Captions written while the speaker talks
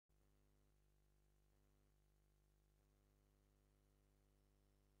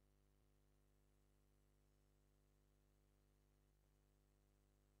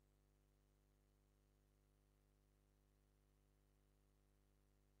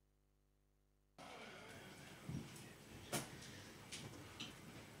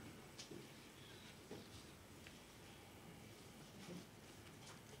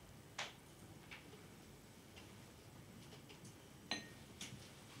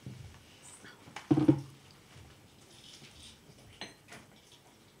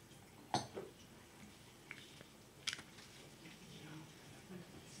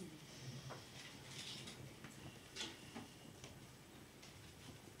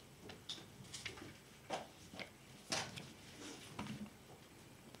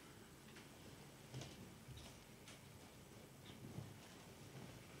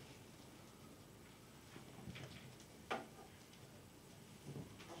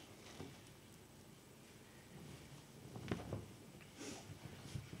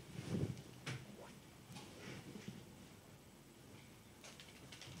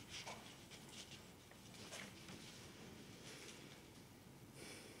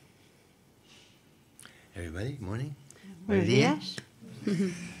Everybody, morning. Buenos días.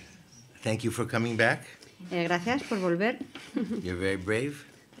 Thank you for coming back. Gracias por volver. You're very brave.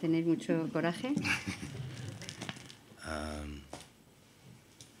 Tenéis mucho coraje.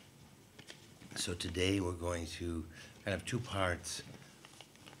 So today we're going to kind of two parts.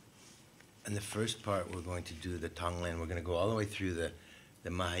 In the first part, we're going to do the Tonglen. We're going to go all the way through the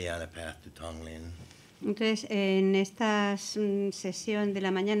Mahayana path to Tonglen. Entonces, en esta sesión de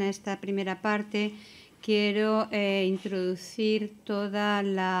la mañana, esta primera parte, quiero introducir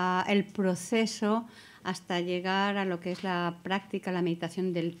el proceso hasta llegar a lo que es la práctica, la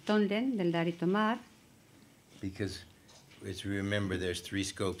meditación del Tonglen, del dar y tomar. Because as we remember, there's three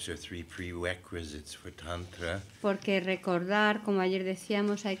scopes or three prerequisites for Tantra. Porque recordar, como ayer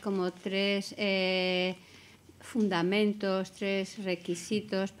decíamos, hay como tres fundamentos, tres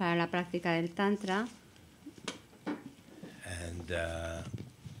requisitos para la práctica del Tantra. And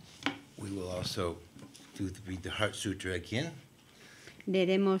we will also read the Heart Sutra again.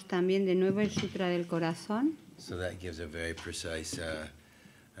 Leeremos también de nuevo el Sutra del Corazón. So that gives a very precise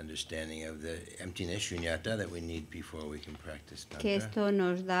understanding of the emptiness, shunyata, that we need before we can practice Tantra. Que esto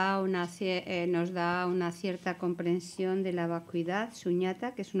nos da una cierta comprensión de la vacuidad,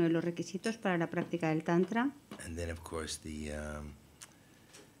 shunyata, que es uno de los requisitos para la práctica del Tantra. And then, of course, the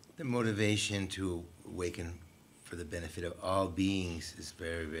motivation to awaken for the benefit of all beings is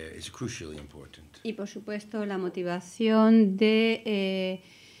is crucially important. Y por supuesto la motivación de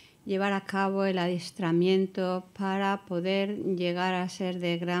llevar a cabo el adiestramiento para poder llegar a ser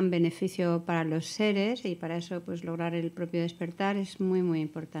de gran beneficio para los seres, y para eso pues lograr el propio despertar es muy muy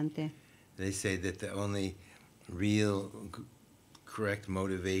importante. They say that the only real correct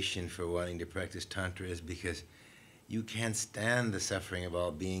motivation for wanting to practice Tantra is because you can't stand the suffering of all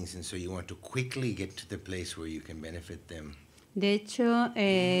beings, and so you want to quickly get to the place where you can benefit them. De hecho,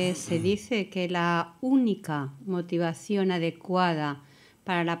 se dice que la única motivación adecuada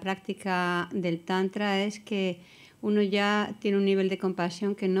para la práctica del Tantra es que uno ya tiene un nivel de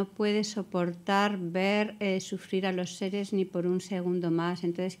compasión que no puede soportar ver sufrir a los seres ni por un segundo más.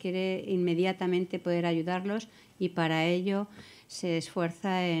 Entonces quiere inmediatamente poder ayudarlos, y para ello se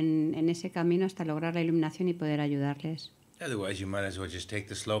esfuerza en ese camino hasta lograr la iluminación y poder ayudarles. Otherwise, you might as well just take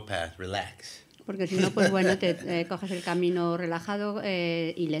the slow path, relax. Porque si no, pues bueno, te coges el camino relajado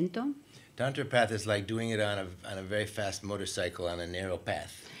y lento. Tantra path is like doing it on a very fast motorcycle on a narrow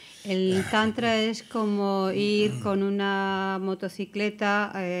path. El Tantra es como ir con una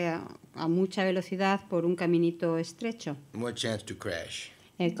motocicleta a mucha velocidad por un caminito estrecho. More chance to crash.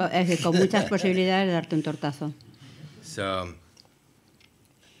 Con muchas posibilidades de darte un tortazo. So,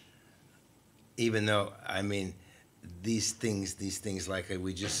 even though, I mean, these things like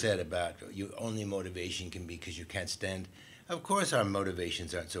we just said about your only motivation can be because you can't stand. Of course, our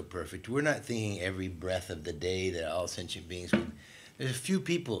motivations aren't so perfect. We're not thinking every breath of the day that all sentient beings would. There's a few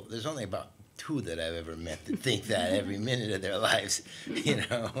people, there's only about 2 that I've ever met that think that every minute of their lives, you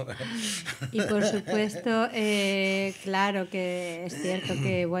know. Y por supuesto, claro que es cierto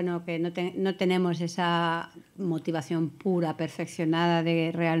que, bueno, que no tenemos esa motivación pura, perfeccionada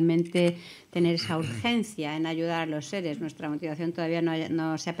de realmente tener esa urgencia en ayudar a los seres. Nuestra motivación todavía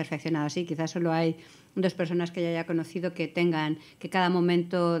no se ha perfeccionado así. Quizás solo hay 2 personas que yo haya conocido que tengan, que cada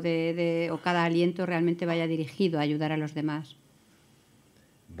momento o cada aliento realmente vaya dirigido a ayudar a los demás.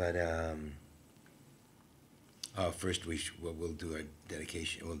 But first we'll do our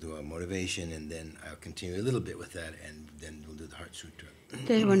dedication, we'll do our motivation, and then I'll continue a little bit with that, and then we'll do the Heart Sutra.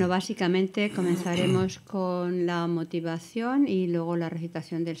 Entonces, bueno, básicamente comenzaremos con la motivación y luego la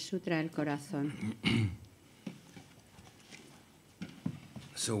recitación del Sutra del Corazón.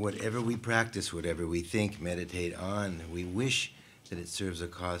 So whatever we practice, whatever we think, meditate on, we wish that it serves a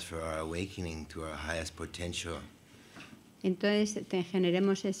cause for our awakening to our highest potential. Entonces,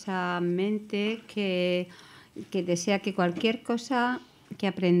 generemos esa mente que desea que cualquier cosa que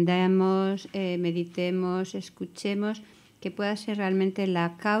aprendamos, meditemos, escuchemos, que pueda ser realmente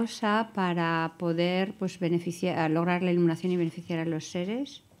la causa para poder pues, lograr la iluminación y beneficiar a los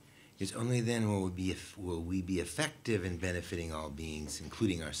seres. It's only then will we be effective in benefiting all beings,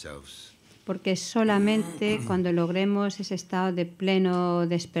 including ourselves. Porque solamente cuando logremos ese estado de pleno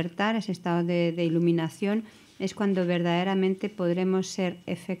despertar, ese estado de iluminación, es cuando verdaderamente podremos ser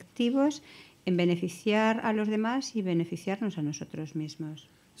efectivos en beneficiar a los demás y beneficiarnos a nosotros mismos.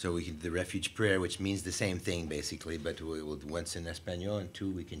 So we can do the refuge prayer, which means the same thing basically, but once in español and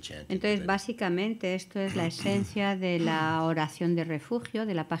 2 we can chant. Entonces, básicamente, esto es la esencia de la oración de refugio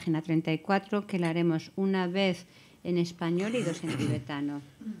de la página 34, que la haremos una vez en español y 2 en tibetano.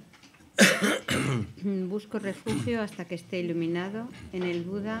 Busco refugio hasta que esté iluminado en el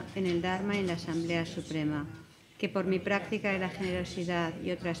Buda, en el Dharma y en la Asamblea Suprema. Que por mi práctica de la generosidad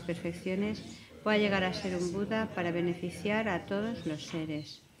y otras perfecciones pueda llegar a ser un Buda para beneficiar a todos los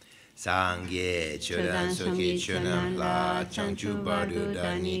seres. Sangye chodan soki chonam la chanchu bardu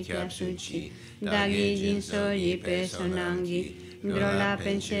dani kyapsuchi dagi jinso yipe sonangi drola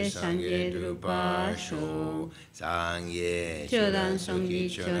penche sangye drupasho Sangye chodan soki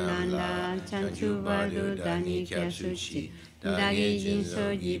chonam la chanchu bardu dani kyapsuchi dagi jinso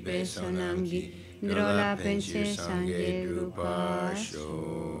yipe sonangi drola penche sangye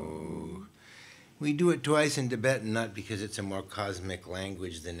drupasho. We do it twice in Tibetan, not because it's a more cosmic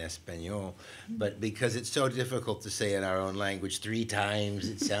language than Espanol, but because it's so difficult to say in our own language 3 times,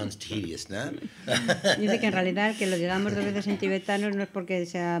 it sounds tedious, ¿no? Dice que en realidad que lo digamos 2 veces en tibetano no es porque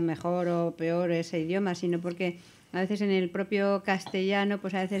sea mejor o peor ese idioma, sino porque a veces en el propio castellano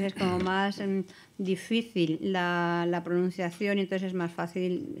pues a veces es como más difícil la pronunciación y entonces es más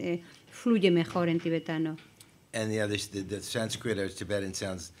fácil, fluye mejor en tibetano. And the Sanskrit or Tibetan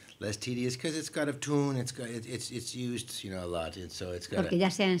sounds less tedious because it's got a tune, it's used, a lot, and so it's got. Porque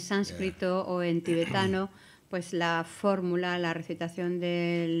ya sea en sánscrito o en tibetano, pues la fórmula, la recitación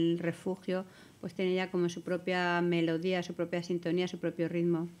del refugio, pues tiene ya como su propia melodía, su propia sintonía, su propio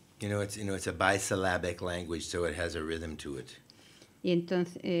ritmo. It's a bisyllabic language, so it has a rhythm to it. Y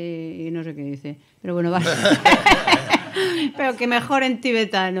entonces, no sé qué dice, pero bueno, va. Pero que mejor en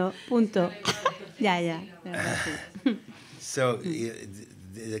tibetano, punto. Ya. So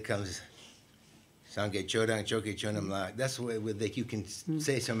it comes Sangye Chodang Choki Chonam La. That's why you can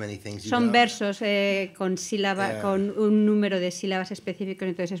say so many things. Son versos con sílaba, con un número de sílabas específicos,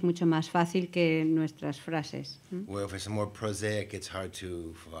 entonces es mucho más fácil que nuestras frases. Well, if it's more prosaic, it's hard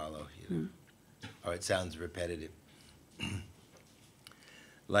to follow, or it sounds repetitive.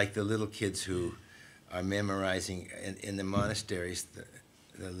 Like the little kids who are memorizing in the monasteries,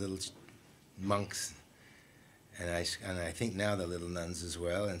 the little monks, and I think now the little nuns as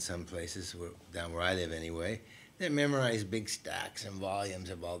well, in some places, down where I live anyway, they memorize big stacks and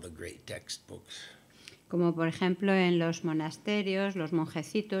volumes of all the great textbooks. Como por ejemplo en los monasterios, los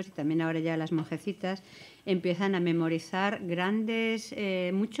monjecitos y también ahora ya las monjecitas empiezan a memorizar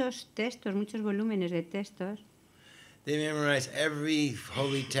muchos textos, muchos volúmenes de textos. They memorize every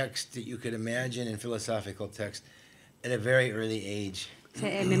holy text that you could imagine in philosophical text at a very early age.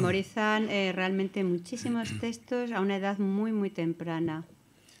 Se memorizan realmente muchísimos textos a una edad muy, muy temprana.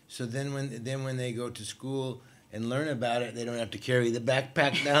 So then when they go to school and learn about it, they don't have to carry the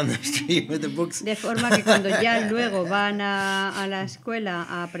backpack down the street with the books. De forma que cuando ya luego van a la escuela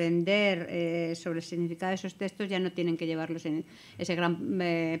a aprender sobre el significado de esos textos, ya no tienen que llevarlos en ese gran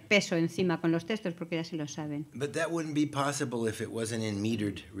peso encima con los textos porque ya se lo saben. But that wouldn't be possible if it wasn't in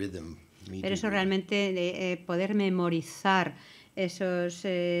metered rhythm. Pero eso realmente, poder memorizar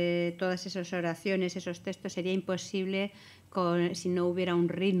todas esas oraciones, esos textos, sería imposible si no hubiera un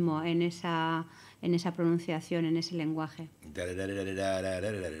ritmo en esa pronunciación, en ese lenguaje. They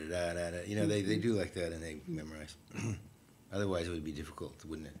do like that and they memorize. Otherwise it would be difficult,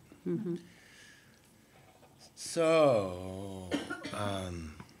 wouldn't it? Mm-hmm. So,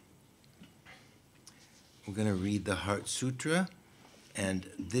 we're going to read the Heart Sutra, and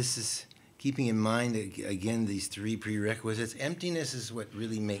this is keeping in mind, again, these 3 prerequisites. Emptiness is what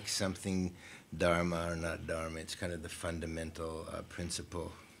really makes something dharma or not dharma. It's kind of the fundamental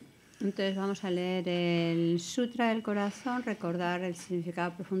principle. Entonces vamos a leer el Sutra del Corazón. Recordar el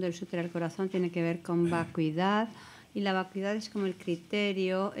significado profundo del Sutra del Corazón tiene que ver con vacuidad. Y la vacuidad es como el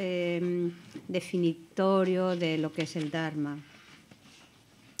criterio definitorio de lo que es el Dharma.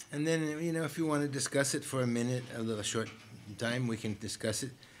 And then, if you want to discuss it for a minute, a short time, we can discuss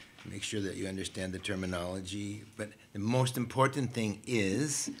it. Make sure that you understand the terminology. But the most important thing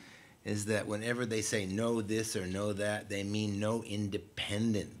is that whenever they say know this or know that, they mean no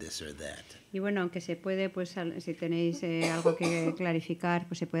independent this or that. Y bueno, aunque se puede, pues si tenéis algo que clarificar,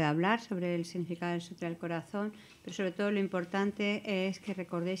 pues se puede hablar sobre el significado del Sutra del Corazón, pero sobre todo lo importante es que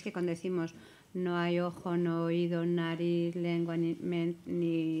recordéis que cuando decimos no hay ojo, no oído, nariz, lengua, ni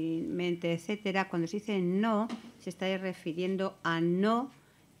mente, etcétera, cuando se dice no, se está refiriendo a no,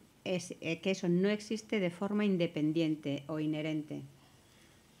 que eso no existe de forma independiente o inherente.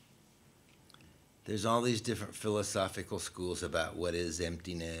 There's all these different philosophical schools about what is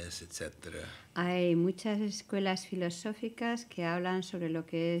emptiness, etc. Hay muchas escuelas filosóficas que hablan sobre lo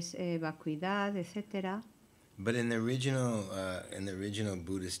que es vacuidad, etcétera. But in the original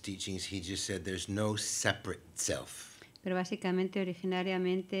Buddhist teachings, he just said there's no separate self. Pero básicamente,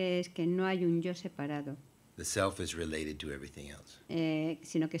 originariamente, es que no hay un yo separado. The self is related to everything else,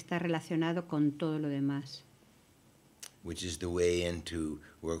 sino que está relacionado con todo lo demás. which is the way into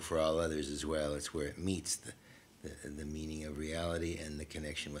work for all others as well. It's where it meets the meaning of reality and the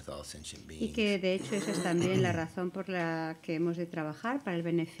connection with all sentient beings. Y que de hecho esa es también la razón por la que hemos de trabajar para el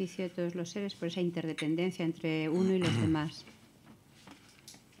beneficio de todos los seres, por esa interdependencia entre uno y los demás.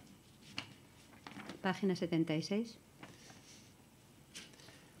 Página 76.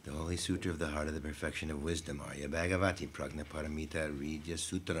 The Holy Sutra of the Heart of the Perfection of Wisdom, Arya Bhagavati Prajnaparamita Ridya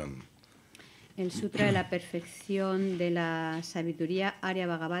Sutram. El Sutra de la Perfección de la Sabiduría, Arya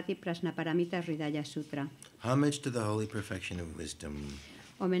Bhagavati Prajnaparamita Ridaya Sutra. Homage to the Holy Perfection of Wisdom.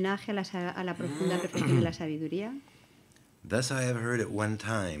 Homenaje a la profunda perfección de la sabiduría. Thus I have heard at one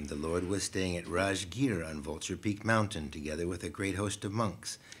time the Lord was staying at Rajgir on Vulture Peak Mountain together with a great host of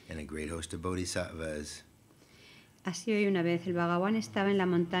monks and a great host of bodhisattvas. Así hoy una vez el Bhagavan estaba en la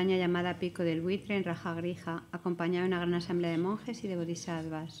montaña llamada Pico del Buitre en Rajagrija, acompañado de una gran asamblea de monjes y de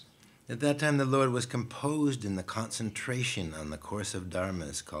bodhisattvas. At that time the Lord was composed in the concentration on the course of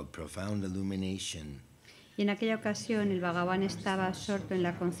dharmas called profound illumination. Y en aquella ocasión el Bhagavan estaba absorto en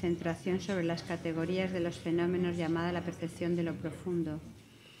la concentración sobre las categorías de los fenómenos llamada la percepción de lo profundo.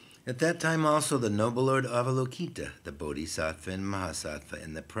 At that time also the noble Lord Avalokita, the Bodhisattva and Mahasattva,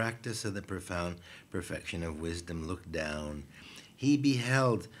 in the practice of the profound perfection of wisdom, looked down. He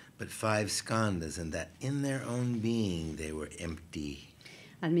beheld but 5 skandhas, and that in their own being they were empty.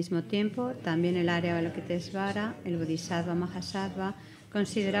 Al mismo tiempo, también el Arya Avalokitesvara, el Bodhisattva Mahasattva,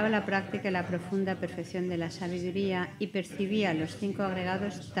 consideraba la práctica y la profunda perfección de la sabiduría y percibía los 5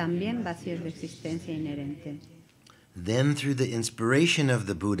 agregados también vacíos de existencia inherente. Then, through the inspiration of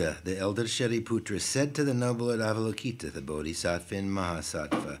the Buddha, the elder Shariputra said to the noble Lord Avalokita, the Bodhisattva and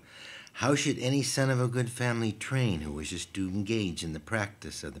Mahasattva, "How should any son of a good family train who wishes to engage in the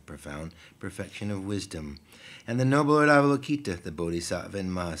practice of the profound perfection of wisdom?" And the noble Lord Avalokita, the Bodhisattva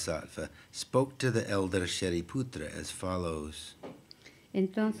and Mahasattva, spoke to the elder Shariputra as follows.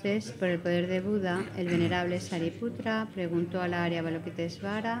 Entonces, por el poder de Buda, el venerable Sariputra preguntó al Arya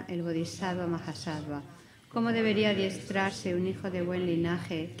Avalokitesvara, el Bodhisattva Mahasattva, ¿cómo debería adiestrarse un hijo de buen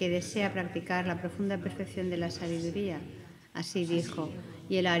linaje que desea practicar la profunda perfección de la sabiduría? Así dijo,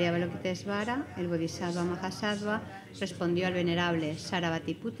 y el Arya Avalokitesvara, el Bodhisattva Mahasattva, respondió al venerable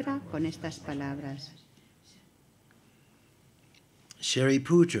Sarabhatiputra con estas palabras.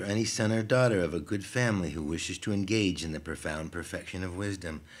 Shariputra, any son or daughter of a good family who wishes to engage in the profound perfection of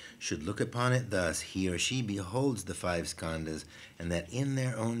wisdom, should look upon it thus: he or she beholds the 5 skandhas, and that in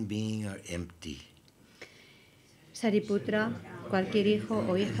their own being are empty. Sariputra, cualquier hijo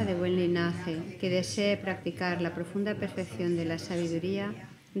o hija de buen linaje que desee practicar la profunda perfección de la sabiduría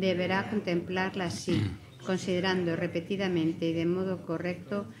deberá contemplarla así, considerando repetidamente y de modo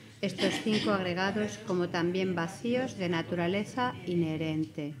correcto estos 5 agregados como también vacíos de naturaleza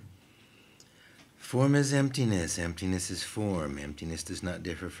inherente. Form is emptiness, emptiness is form, emptiness does not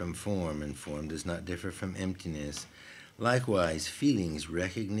differ from form, and form does not differ from emptiness. Likewise, feelings,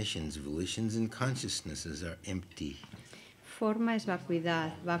 recognitions, volitions, and consciousnesses are empty. Forma es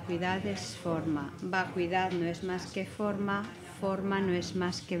vacuidad, vacuidad es forma, vacuidad no es más que forma, forma no es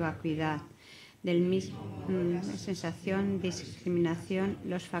más que vacuidad. Del mismo sensación, discriminación,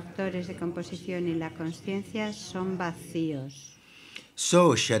 los factores de composición y la consciencia son vacíos.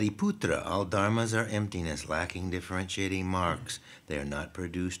 So, Shariputra, all dharmas are emptiness, lacking differentiating marks. They are not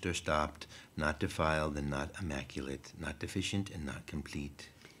produced or stopped, not defiled and not immaculate, not deficient and not complete.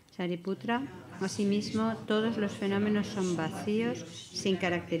 Shariputra, asimismo, todos los fenómenos son vacíos, sin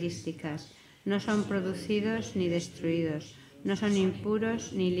características. No son producidos ni destruidos. No son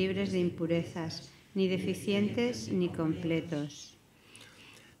impuros ni libres de impurezas, ni deficientes ni completos.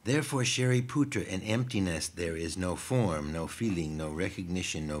 Therefore, Shariputra, in emptiness there is no form, no feeling, no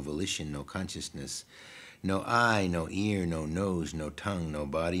recognition, no volition, no consciousness, no eye, no ear, no nose, no tongue, no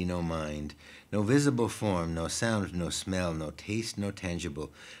body, no mind, no visible form, no sound, no smell, no taste, no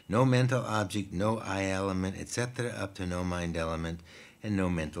tangible, no mental object, no eye element, etc., up to no mind element, and no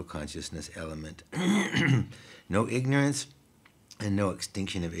mental consciousness element. No ignorance, and no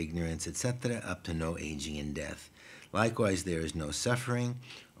extinction of ignorance, etc., up to no aging and death. Likewise, there is no suffering,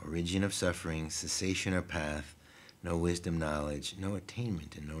 origin of suffering, cessation or path, no wisdom knowledge, no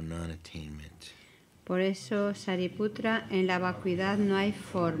attainment and no non-attainment. Por eso, Sariputra, en la vacuidad no hay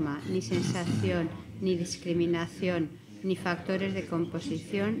forma, ni sensación, ni discriminación, ni factores de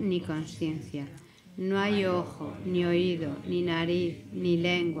composición, ni consciencia. No hay ojo, ni oído, ni nariz, ni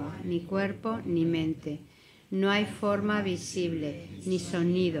lengua, ni cuerpo, ni mente. No hay forma visible, ni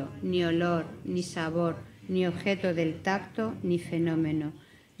sonido, ni olor, ni sabor, ni objeto del tacto, ni fenómeno.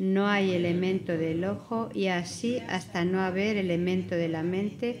 no hay elemento del ojo y así hasta no haber elemento de la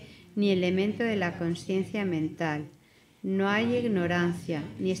mente ni elemento de la conciencia mental. No hay ignorancia,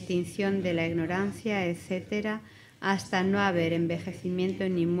 ni extinción de la ignorancia, etc., hasta no haber envejecimiento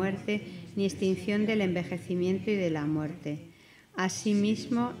ni muerte, ni extinción del envejecimiento y de la muerte.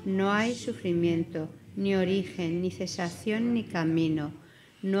 Asimismo, no hay sufrimiento, ni origen, ni cesación, ni camino.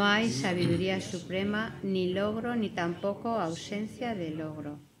 No hay sabiduría suprema, ni logro, ni tampoco ausencia de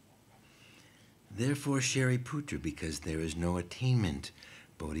logro. Therefore, Shariputra, because there is no attainment,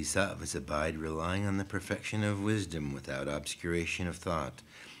 bodhisattvas abide relying on the perfection of wisdom without obscuration of thought,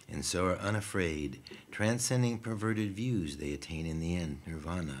 and so are unafraid. Transcending perverted views, they attain in the end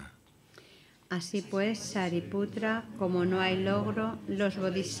nirvana. Así pues, Shariputra, como no hay logro, los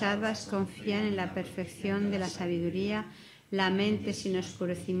bodhisattvas confían en la perfección de la sabiduría, la mente sin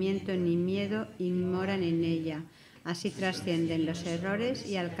oscurecimiento ni miedo y moran en ella. Así trascienden los errores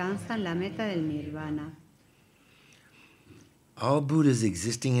y alcanzan la meta del nirvana. All Buddhas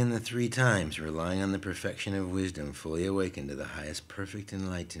existing in the three times, relying on the perfection of wisdom, fully awaken to the highest perfect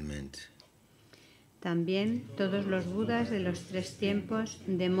enlightenment. También todos los Budas de los tres tiempos,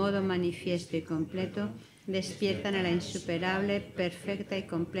 de modo manifiesto y completo, despiertan a la insuperable, perfecta y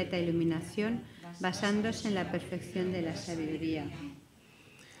completa iluminación, basándose en la perfección de la sabiduría.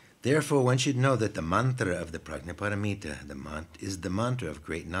 Therefore, one should know that the mantra of the Prajnaparamita is the mantra of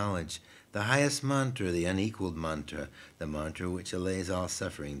great knowledge, the highest mantra, the unequaled mantra, the mantra which allays all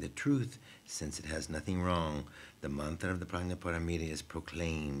suffering, the truth, since it has nothing wrong. The mantra of the Prajnaparamita is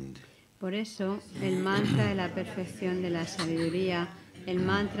proclaimed. Por eso, el mantra de la perfección de la sabiduría, el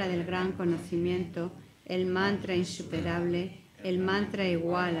mantra del gran conocimiento, el mantra insuperable, el mantra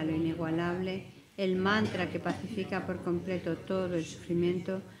igual a lo inigualable, el mantra que pacifica por completo todo el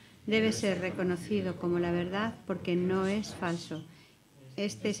sufrimiento, debe ser reconocido como la verdad porque no es falso.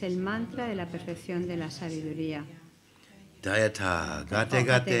 Este es el mantra de la perfección de la sabiduría. Dayata, gate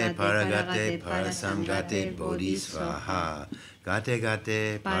gate, paragate, parasamgate, bodhisvaha. Gate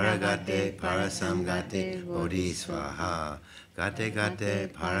gate, paragate, parasamgate, bodhisvaha. Gate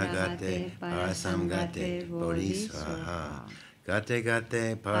gate, paragate, parasamgate, bodhisvaha. Gate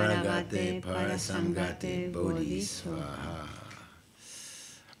gate, paragate, parasamgate, bodhisvaha.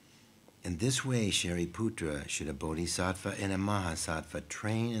 In this way, Shariputra, should a bodhisattva and a mahasattva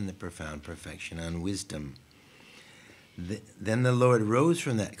train in the profound perfection on wisdom. Then the Lord rose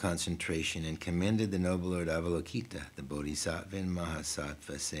from that concentration and commended the noble Lord Avalokita, the bodhisattva and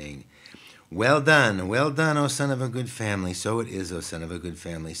mahasattva, saying, well done, O son of a good family, so it is, O son of a good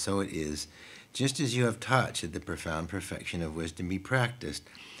family, so it is. Just as you have taught, should the profound perfection of wisdom be practiced,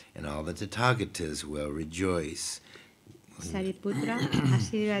 and all the Tathagatas will rejoice. Shariputra ha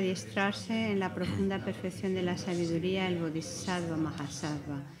sido adiestrarse en la profunda perfección de la sabiduría el Bodhisattva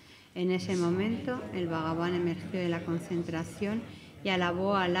Mahasattva. En ese momento, el Bhagavan emergió de la concentración y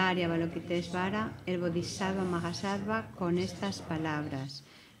alabó al Arya Avalokitesvara, el Bodhisattva Mahasattva, con estas palabras.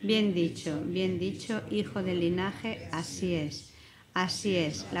 Bien dicho, hijo del linaje, así es. Así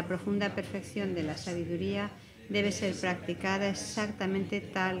es, la profunda perfección de la sabiduría debe ser practicada exactamente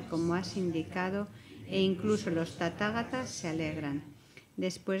tal como has indicado, e incluso los Tathagatas se alegran.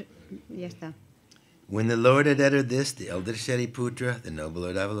 Después, ya está. When the Lord had uttered this, the elder Shariputra, the noble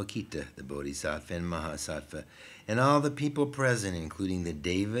Lord Avalokita, the Bodhisattva and Mahasattva, and all the people present, including the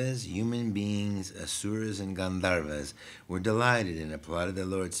Devas, human beings, Asuras, and Gandharvas, were delighted and applauded the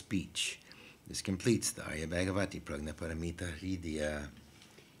Lord's speech. This completes the Arya Bhagavati Prajnaparamita Hridaya.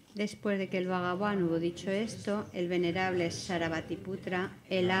 Después de que el Bhagavan hubo dicho esto, el venerable Sarabhatiputra,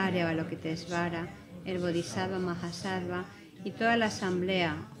 el Arya Avalokitesvara, el Bodhisattva Mahasattva y toda la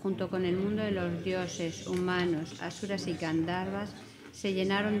asamblea, junto con el mundo de los dioses, humanos, asuras y gandharvas, se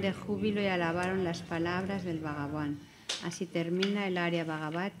llenaron de júbilo y alabaron las palabras del Bhagavan. Así termina el Arya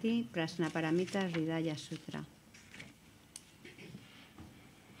Bhagavati Prajnaparamita Hridaya Sutra.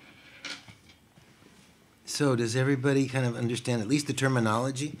 So, does everybody kind of understand at least the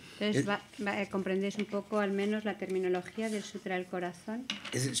terminology? Entonces, ¿comprendéis un poco al menos la terminología del Sutra del Corazón?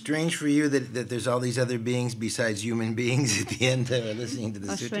 Is it strange for you that there's all these other beings besides human beings at the end of listening to the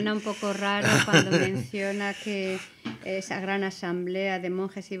 ¿Os sutra? suena un poco raro cuando menciona que esa gran asamblea de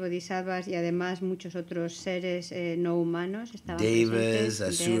monjes y bodhisattvas y además muchos otros seres no humanos estaban Devas,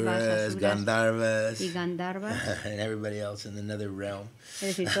 presentes? Asuras, Gandharvas, y Gandharvas, and everybody else in another realm.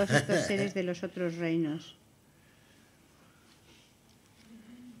 es decir, todos estos seres de los otros reinos.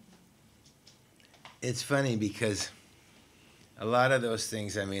 It's funny because a lot of those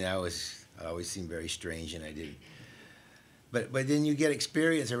things, I mean, I always seemed very strange, and I didn't. But then you get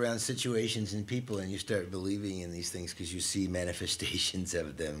experience around situations and people, and you start believing in these things because you see manifestations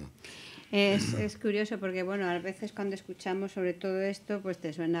of them. Es curioso porque, bueno, a veces cuando escuchamos sobre todo esto, pues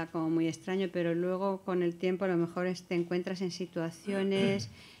te suena como muy extraño, pero luego con el tiempo a lo mejor te encuentras en situaciones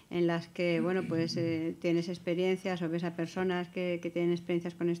en las que, bueno, pues tienes experiencias o ves a personas que tienen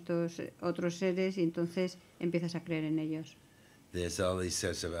experiencias con estos otros seres y entonces empiezas a creer en ellos. There's all these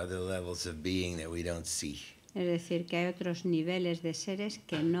sorts of other levels of being that we don't see. Es decir, que hay otros niveles de seres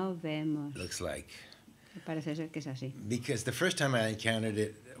que no vemos. Looks like. Parece ser que es así. Because the first time I encountered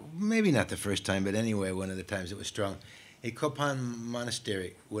it, maybe not the first time, but anyway, one of the times it was strong. At Kopan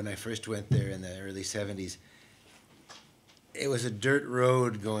Monastery, when I first went there in the early 70s, it was a dirt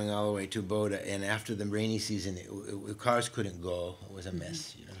road going all the way to Boda, and after the rainy season, cars couldn't go. It was a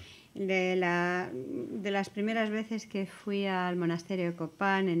mess, you know. De las primeras veces que fui al monasterio de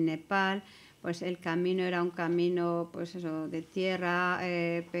Kopan en Nepal, pues el camino era un camino, pues eso, de tierra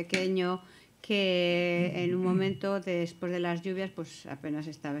pequeño, que en un momento después de las lluvias, pues apenas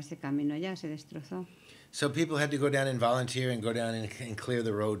estaba ese camino ya, se destrozó. So people had to go down and volunteer and go down and clear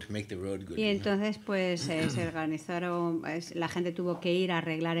the road to make the road good. Y entonces pues se organizaron, la gente tuvo que ir a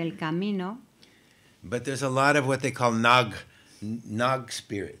arreglar el camino. But there's a lot of what they call Nag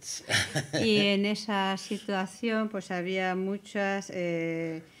spirits. Y en esa situación pues había muchos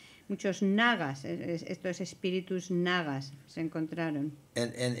nagas, estos espíritus nagas se encontraron.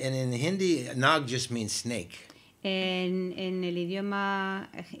 And in Hindi, Nag just means snake. En el idioma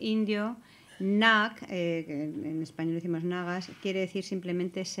indio, Nag, en español decimos nagas, quiere decir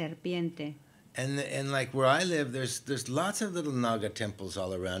simplemente serpiente. And like where I live, there's lots of little Naga temples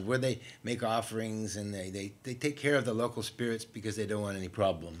all around where they make offerings and they take care of the local spirits because they don't want any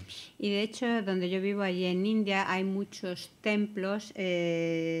problems. Y de hecho, donde yo vivo allí en India, hay muchos templos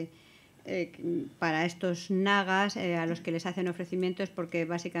para estos nagas a los que les hacen ofrecimientos porque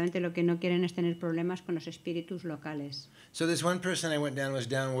básicamente lo que no quieren es tener problemas con los espíritus locales. So this one person I went down was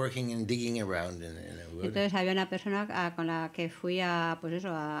down working and digging around in a wood. Entonces había una persona con la que fui a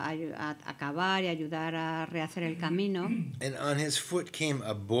cavar y ayudar a rehacer el camino. And on his foot came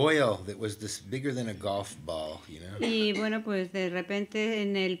a boil that was this bigger than a golf ball, you know. Y bueno, pues de repente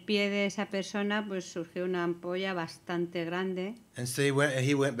en el pie de esa persona pues surgió una ampolla bastante grande. And so he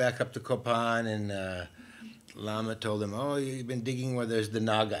went back up to Kopan and Lama told him, "Oh, you've been digging where there's the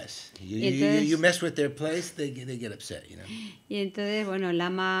Nagas. You mess with their place, they get upset, you know." Y entonces, bueno,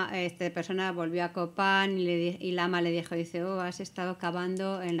 Lama, esta persona volvió a Kopan y Lama le dijo, dice, "Oh, has estado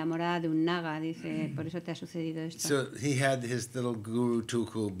cavando en la morada de un Naga", dice, "por eso te ha sucedido esto." So he had his little guru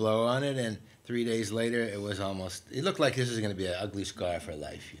tuku blow on it, and 3 days later, it looked like this was going to be an ugly scar for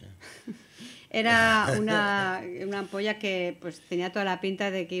life, you know. Era una ampolla que pues tenía toda la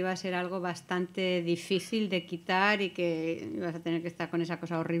pinta de que iba a ser algo bastante difícil de quitar y que ibas a tener que estar con esa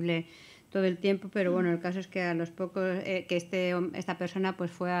cosa horrible todo el tiempo, pero bueno, el caso es que a los pocos que esta persona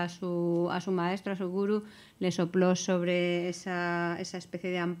pues fue a su maestro, a su guru, le sopló sobre esa especie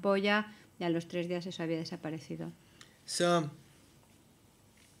de ampolla y a los 3 días eso había desaparecido. So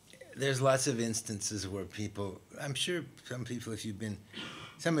there's lots of instances where people, I'm sure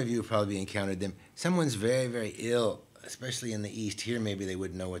some of you probably encountered them. Someone's very, very ill, especially in the East. Here, maybe they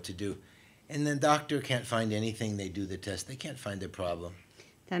wouldn't know what to do. And the doctor can't find anything. They do the test. They can't find their problem.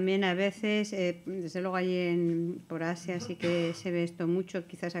 También a veces, desde luego allí por Asia sí que se ve esto mucho,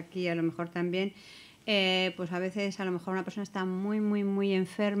 quizás aquí a lo mejor también, pues a veces a lo mejor una persona está muy, muy, muy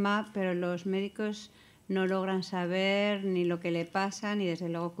enferma, pero los médicos no logran saber ni lo que le pasa, ni desde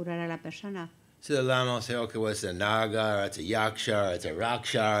luego curar a la persona. So the Lama will say, okay, well, it's a Naga, or it's a Yaksha, or it's a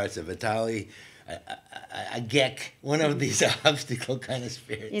Raksha, or it's a Vitali, a Gek, one of these obstacle kind of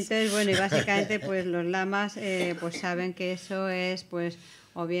spirits. Y entonces, bueno, y básicamente pues los lamas pues saben que eso es pues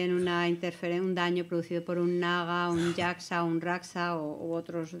o bien un daño producido por un Naga, un Yaksha, un Raksha u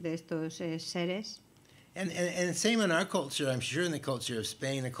otros de estos seres. And same in our culture, I'm sure in the culture of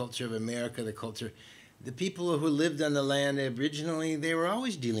Spain, the culture of America, the people who lived on the land originally, they were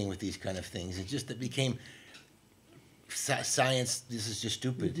always dealing with these kind of things. It's just that became science, this is just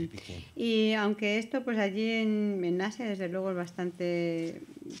stupid. Y aunque esto pues allí en Asia desde luego es bastante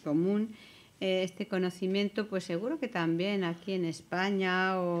común, este conocimiento, pues seguro que también aquí en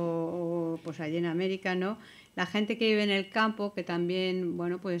España o pues allí en América, ¿no? La gente que vive en el campo, que también,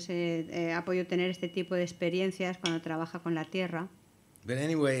 bueno, pues ha podido tener este tipo de experiencias cuando trabaja con la tierra. But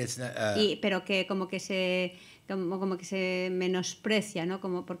anyway, it's not, pero que como que se menosprecia, ¿no?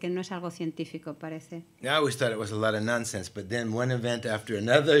 Como porque no es algo científico, parece. I always thought it was a lot of nonsense, but then one event after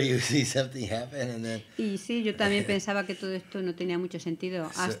another, you see something happen, and then. Y sí, yo también pensaba que todo esto no tenía mucho sentido,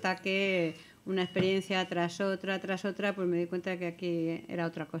 hasta que una experiencia tras otra, pues me di cuenta que aquí era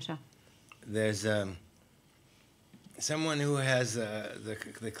otra cosa. There's someone who has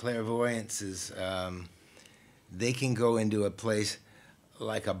the clairvoyances. They can go into a place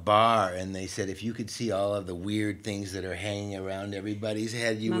like a bar, and they said if you could see all of the weird things that are hanging around everybody's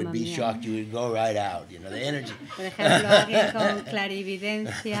head, you would be shocked. You would go right out. You know, the energy. Por ejemplo, alguien con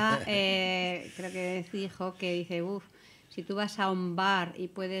clarividencia, creo que dijo que dice, si tú vas a un bar y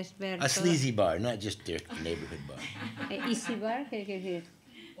puedes ver... A sleazy bar, not just your neighborhood bar. Easy bar, ¿qué quiere decir?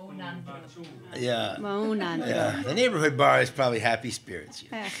 Un antro. Yeah. Bueno, un antro. Yeah. The neighborhood bar is probably happy spirits.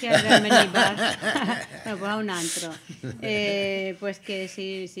 Here there are many bars. No, pues a un antro. Pues que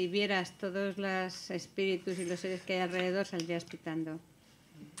si vieras todos los espíritus y los seres que hay alrededor, saldrías pitando.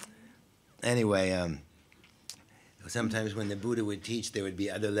 Anyway, sometimes when the Buddha would teach, there would be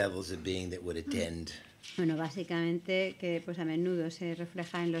other levels of being that would attend. Bueno, básicamente que pues a menudo se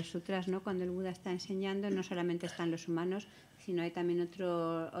refleja en los sutras, ¿no? Cuando el Buda está enseñando, no solamente están los humanos, sino hay también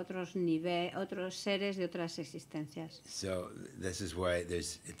otros seres de otras existencias. So this is why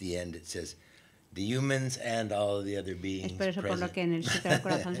there's at the end it says the humans and all the other beings. Es por eso por lo que en el Sutra del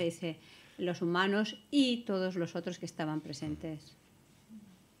Corazón se dice los humanos y todos los otros que estaban presentes.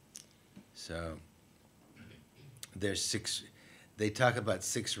 So there's six. They talk about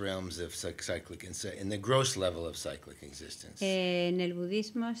 6 realms of cyclic in the gross level of cyclic existence. En el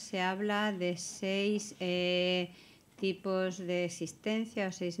budismo se habla de 6 tipos de existencia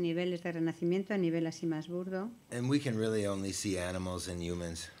o 6 niveles de renacimiento a nivel así más burdo. And we can really only see animals and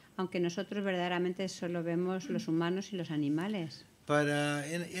humans. Aunque nosotros verdaderamente solo vemos los humanos y los animales. But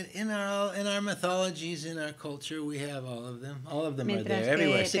in our mythologies, in our culture, we have all of them. All of them are there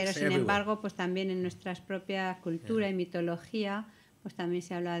everywhere. Pero sin embargo, pues también en nuestra propia cultura y mitología, pues también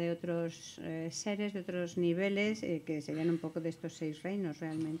se habla de otros seres, de otros niveles, que serían un poco de estos 6 reinos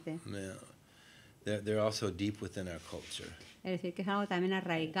realmente. Yeah. They're also deep within our culture. Es decir, que es algo también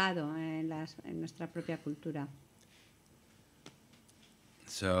arraigado en nuestra propia cultura.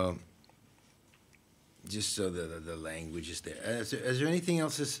 So, just so the language is there. Is there anything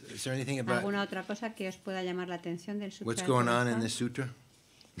else? Is there anything about ¿Alguna otra cosa que os pueda llamar la atención del sutra? what's going on in the sutra?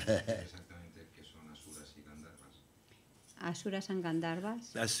 Exactamente, ¿qué son asuras y gandharvas? Asuras and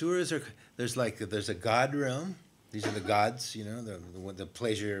Gandharvas. Asuras are there's a god realm. These are the gods, you know, the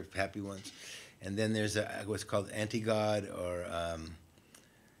pleasure happy ones, and then there's what's called anti-god, or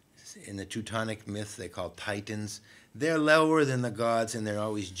in the Teutonic myth they call titans. They're lower than the gods, and they're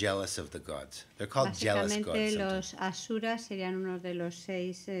always jealous of the gods. They're called jealous gods. Básicamente los asuras serían uno de los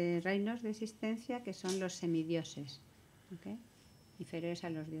 6 reinos de existencia que son los semidioses, ¿okay? Inferiores a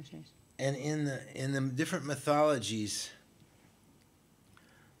los dioses. And in the different mythologies,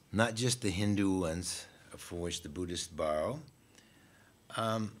 not just the Hindu ones, from which the Buddhists borrow,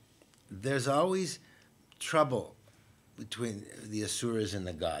 there's always trouble between the asuras and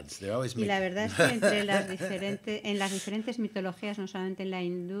the gods. They're always Y la verdad es que en las diferentes mitologías, no solamente en la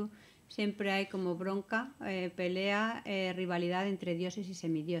hindú, siempre hay como bronca, pelea, rivalidad entre dioses y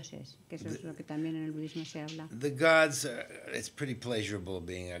semidioses, que eso es lo que también en el budismo se habla. The gods, it's pretty pleasurable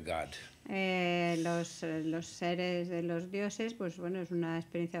being a god. Los seres de los dioses, pues bueno, es una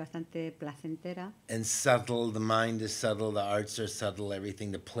experiencia bastante placentera. And subtle, the mind is subtle, the arts are subtle,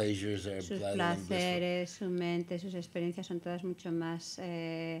 everything, the pleasures are Sus pleasant and blissful. placeres, su mente, sus experiencias son todas mucho más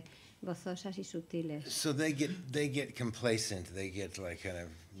gozosas y sutiles. So they get complacent, they get like kind of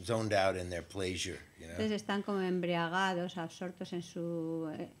zoned out in their pleasure, you know. Entonces están como embriagados, absortos en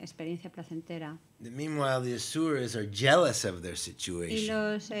su experiencia placentera. Meanwhile, the asuras are jealous of their Y situation.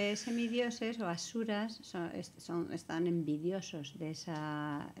 los semidioses o asuras están envidiosos de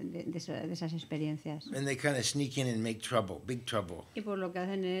esas experiencias. And they kind of sneak in and make trouble, big trouble. Y por lo que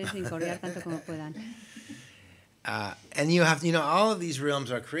hacen es incordiar tanto como puedan. And you have, all of these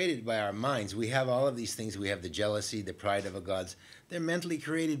realms are created by our minds. We have all of these things. We have the jealousy, the pride of the gods. They're mentally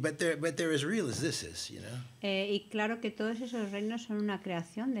created, but they're as real as this is, Y claro que todos esos reinos son una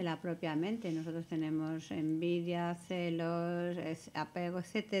creación de la propia mente. Nosotros tenemos envidia, celos, apego,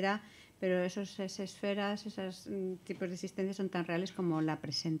 etcétera, pero esas esferas, esos tipos de existencia son tan reales como la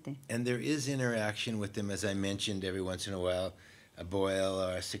presente. And there is interaction with them, as I mentioned, every once in a while, a boil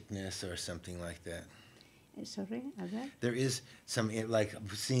or a sickness or something like that. Sorry, Albert? There is some, like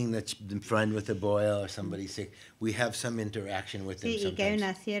seeing the friend with a boil or somebody sick. We have some interaction with them Sí, sometimes. y que hay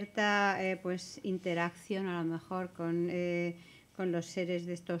una cierta interacción a lo mejor con los seres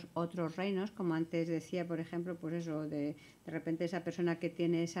de estos otros reinos, como antes decía, por ejemplo, pues eso, de repente esa persona que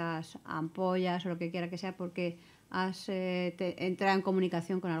tiene esas ampollas o lo que quiera que sea, porque has entrado en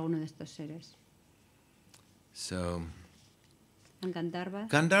comunicación con alguno de estos seres. So, Gandharvas.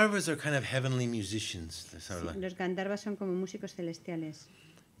 Gandharvas are kind of heavenly musicians. They're sort of like, Los Gandharvas son como músicos celestiales.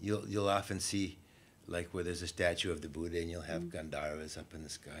 you'll often see, like where there's a statue of the Buddha, and you'll have Gandharvas up in the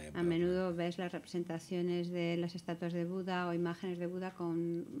sky A above. menudo ves las representaciones de las estatuas de Buda o imágenes de Buda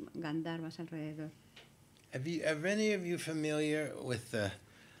con Gandharvas alrededor. Are any of you familiar with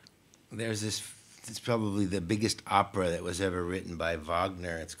there's this, it's probably the biggest opera that was ever written by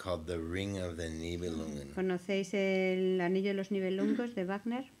Wagner. It's called The Ring of the Nibelungen. ¿Conocéis el Anillo de los Nibelungos de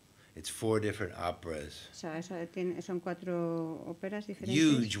Wagner? It's 4 different operas. O sea, son 4 óperas diferentes.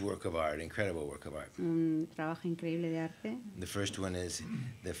 Huge work of art, incredible work of art. Un trabajo increíble de arte. The first one is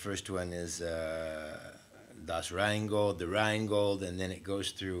Das Rheingold, the Rheingold, and then it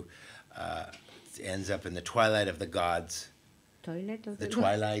goes through, ends up in the twilight of the gods. Toilet, The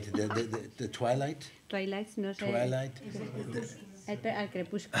twilight, the twilight. Twilight, no sé. Twilight. Al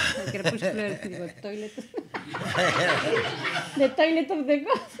crepúsculo. El crepúsculo, digo, toilet. The toilet of the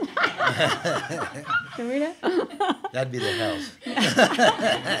gods. ¿Se mira? That'd be the hells.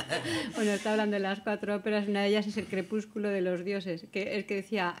 Bueno, está hablando de las 4 óperas, una de ellas es el crepúsculo de los dioses, que es que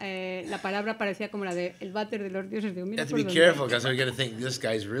decía, la palabra parecía como la de el váter de los dioses. Digo, You mira have to por be dónde. careful because we're going to think this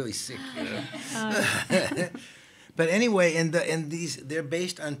guy's really sick. You know? But anyway, they're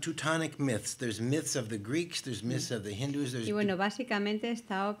based on Teutonic myths. There's myths of the Greeks, there's myths of the Hindus. Y bueno, básicamente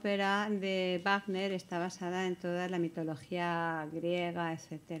esta ópera de Wagner está basada en toda la mitología griega,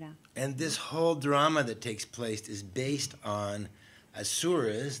 etcétera. And this whole drama that takes place is based on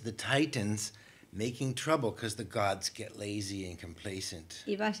Asuras, the Titans, making trouble because the gods get lazy and complacent.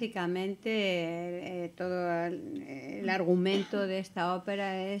 Y básicamente todo el argumento de esta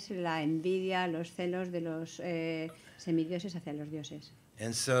ópera es la envidia, los celos de los semidioses hacia los dioses.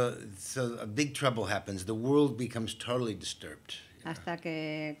 And so a big trouble happens. The world becomes totally disturbed. Hasta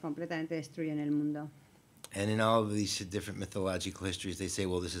que completamente destruyen el mundo. And in all of these different mythological histories, they say,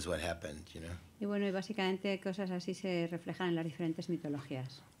 well, this is what happened, you know. Y bueno, y básicamente cosas así se reflejan en las diferentes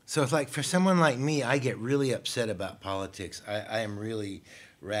mitologías. So it's like for someone like me, I get really upset about politics. I am really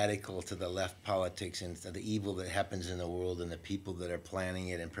radical to the left politics and the evil that happens in the world and the people that are planning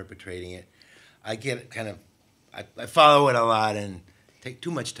it and perpetrating it. I get kind of, I follow it a lot and take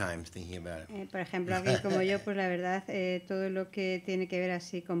too much time thinking about it. Por ejemplo, alguien como yo, pues la verdad, todo lo que tiene que ver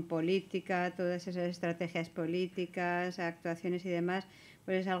así con política, todas esas estrategias políticas, actuaciones y demás,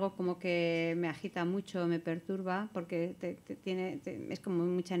 pues es algo como que me agita mucho, me perturba, porque es como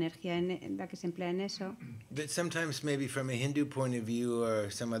mucha energía en la que se emplea en eso. But sometimes maybe from a Hindu point of view or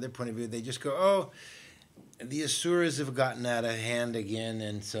some other point of view, they just go, oh, the Asuras have gotten out of hand again,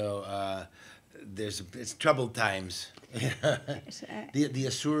 and so it's troubled times. The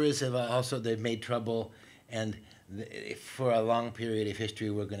Asuras have also, they've made trouble, and for a long period of history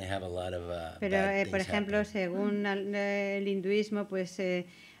we're going to have a lot of Pero, bad por things ejemplo, happen. según el hinduismo, pues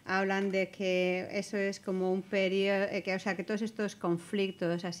hablan de que eso es como un periodo, o sea, que todos estos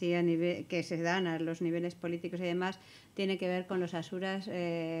conflictos así a nivel, que se dan a los niveles políticos y demás, tienen que ver con los asuras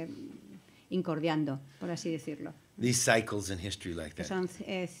incordiando, por así decirlo. These cycles in history like Que that. son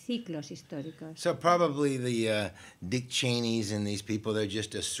ciclos históricos. So probably the Dick Cheneys and these people, they're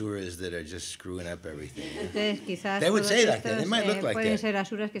just Asuras that are just screwing up everything. Entonces, quizás They would todos say like that. They estos, might look like pueden that. ser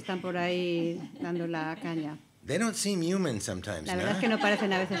asuras que están por ahí dando la caña. They don't seem human sometimes, La verdad es que no? no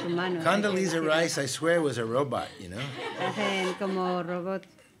parecen a veces humanos. Condoleezza Rice, I swear, was a robot, you know? Parecen como robots.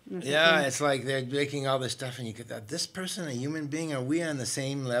 No sé Yeah, qué. it's like they're making all this stuff, and you get this person, a human being, are we on the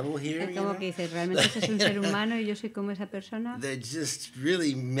same level here? Es you como know? que dices, ¿realmente ese es un ser humano y yo soy como esa persona? They're just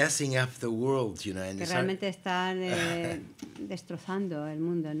really messing up the world, you know. And Que it's hard- realmente están destrozando el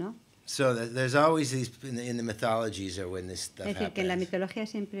mundo, ¿no? so there's always these in the mythologies or when this stuff Es decir, que en la happens. mitología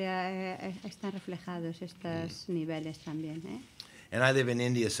siempre están reflejados estos niveles también, ¿eh? And I live in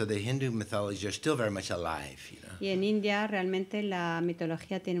India, so the Hindu mythologies are still very much alive, you know. Y en India realmente la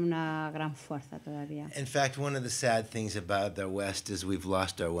mitología tiene una gran fuerza todavía. In fact, one of the sad things about the West is we've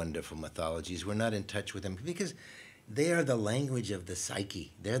lost our wonderful mythologies. We're not in touch with them because they are the language of the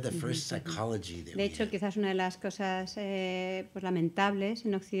psyche. They're the first psychology that De we hecho, have. quizás una de las cosas pues, lamentables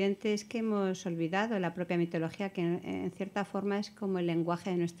en Occidente es que hemos olvidado la propia mitología, que en cierta forma es como el lenguaje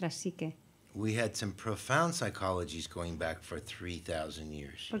de nuestra psique. We had some profound psychologies going back for 3,000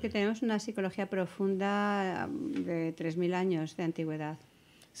 years. Porque tenemos una psicología profunda de 3.000 años de antigüedad.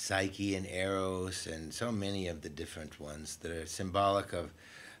 Psyche and Eros and so many of the different ones that are symbolic of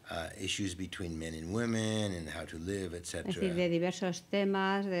issues between men and women and how to live, Es decir, etc. de diversos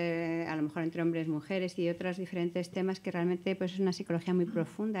temas, a lo mejor entre hombres y mujeres y otros diferentes temas que realmente pues, es una psicología muy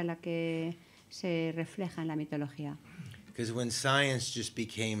profunda en la que se refleja en la mitología. Because when science just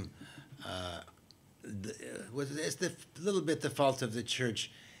became it's the little bit the fault of the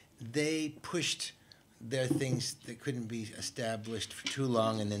church. They pushed their things that couldn't be established for too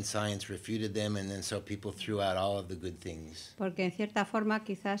long, and then science refuted them, and then so people threw out all of the good things. Porque en cierta forma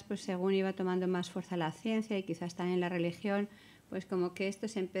quizás pues según iba tomando más fuerza la ciencia y quizás también la religión, pues como que esto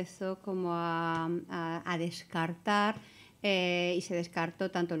se empezó como a descartar y se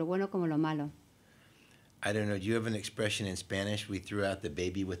descartó tanto lo bueno como lo malo. I don't know, do you have an expression in Spanish, we threw out the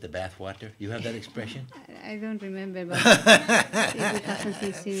baby with the bathwater? You have that expression? I don't remember, but we have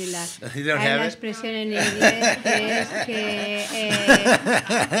something similar. You don't Hay have una it? expresión en inglés que es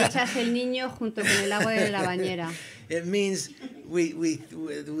que echas el niño junto con el agua de la bañera. It means we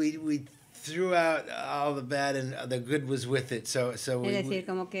threw out all the bad and the good was with it. So Es we, decir,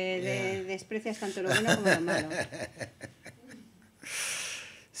 como que desprecias tanto lo bueno como lo malo.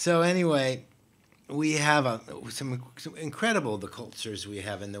 So anyway, we have some incredible the cultures we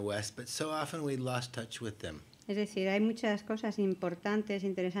have in the West, but so often we lost touch with them. Es decir, hay muchas cosas importantes,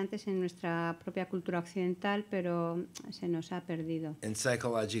 interesantes en nuestra propia cultura occidental, pero se nos ha perdido. And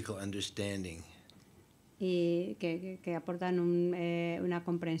psychological understanding. Y que aportan una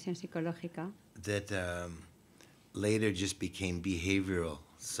comprensión psicológica. That later just became behavioral.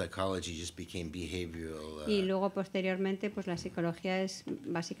 Psychology just became behavioral. Y luego posteriormente, pues la psicología es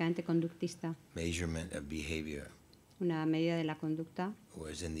básicamente conductista, Measurement of behavior. una medida de la conducta.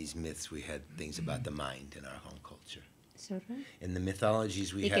 Whereas in these myths we had things about the mind in our home culture. Sorry. In the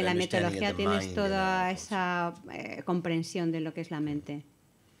mythologies we Y had que la understanding metodología of the tienes mind. toda in our culture. esa comprensión de lo que es la mente.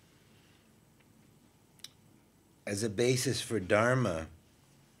 As a basis for dharma,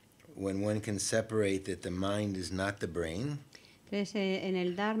 when one can separate that the mind is not the brain, Entonces, en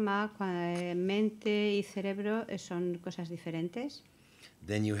el Dharma, mente y cerebro son cosas diferentes.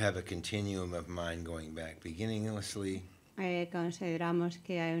 then you have a continuum of mind going back beginninglessly Consideramos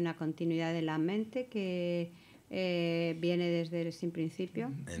que hay una continuidad de la mente que viene desde el sin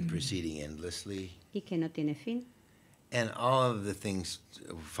principio and proceeding endlessly. y que no tiene fin. And all of the things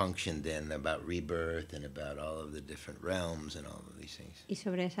function then about rebirth and about all of the different realms and all of these things. Y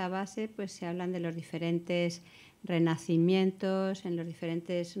sobre esa base pues se hablan de los diferentes renacimientos en los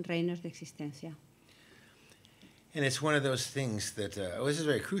diferentes reinos de existencia. And it's one of those things that, this is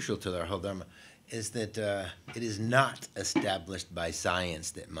very crucial to our whole Dharma, is that it is not established by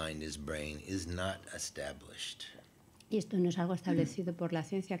science that mind is brain, is not established. Y esto no es algo establecido por la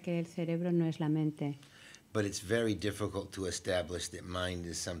ciencia, que el cerebro no es la mente. But it's very difficult to establish that mind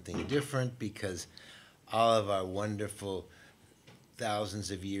is something different because all of our wonderful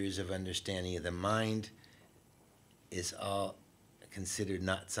thousands of years of understanding of the mind is all considered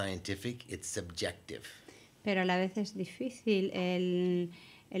not scientific, it's subjective. Pero a la vez es difícil el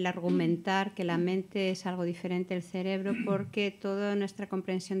argumentar que la mente es algo diferente del cerebro porque toda nuestra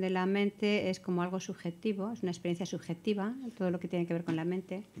comprensión de la mente es como algo subjetivo, es una experiencia subjetiva, todo lo que tiene que ver con la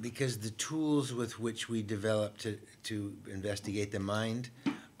mente. Because the tools with which we develop to investigate the mind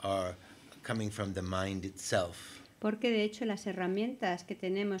are coming from the mind itself. Porque de hecho las herramientas que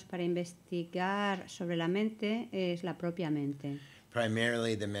tenemos para investigar sobre la mente es la propia mente.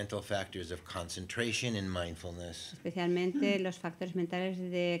 Primarily the mental factors of concentration and mindfulness. Especialmente los factores mentales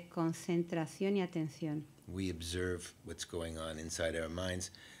de concentración y atención. We observe what's going on inside our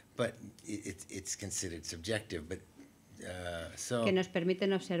minds, but it's considered subjective. But Que nos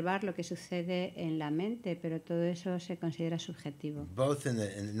permiten observar lo que sucede en la mente, pero todo eso se considera subjetivo. both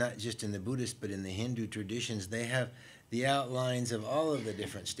not just in the Buddhist, but in the Hindu traditions, they have the outlines of all of the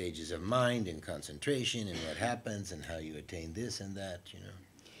different stages of mind and concentration and what happens and how you attain this and that, you know.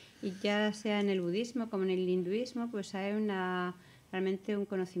 Y ya sea en el budismo como en el hinduismo, pues hay realmente un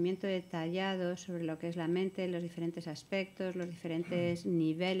conocimiento detallado sobre lo que es la mente, los diferentes aspectos, los diferentes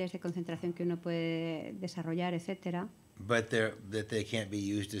niveles de concentración que uno puede desarrollar, etcétera. But that they can't be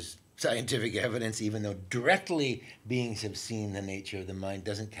used as scientific evidence, even though directly beings have seen the nature of the mind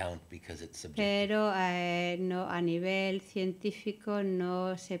doesn't count because it's subjective. Pero no, a nivel científico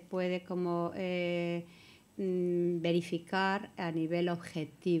no se puede como verificar a nivel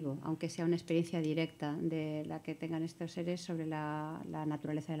objetivo, aunque sea una experiencia directa de la que tengan estos seres sobre la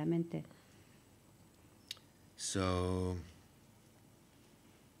naturaleza de la mente. So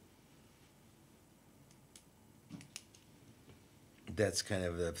that's kind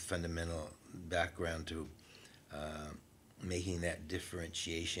of the fundamental background to making that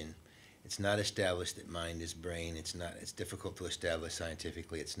differentiation. It's not established that mind is brain. It's difficult to establish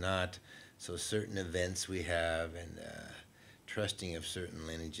scientifically. It's not. So certain events we have and trusting of certain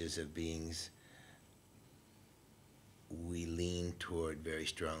lineages of beings, we lean very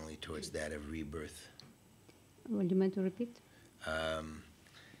strongly towards that of rebirth. Would you mind to repeat?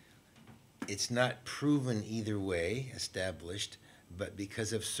 it's not proven either way, established, but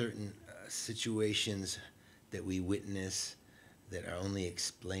because of certain situations that we witness that are only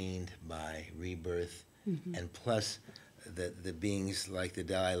explained by rebirth, and plus the beings like the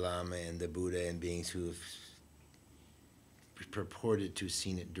Dalai Lama and the Buddha and beings who have purported to have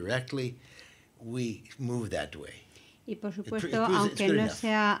seen it directly, we move that way. Y por It supuesto, proves aunque it's good no enough.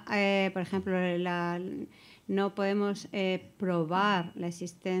 sea, por ejemplo, no podemos probar la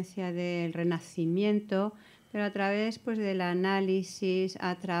existencia del renacimiento, pero a través pues del análisis,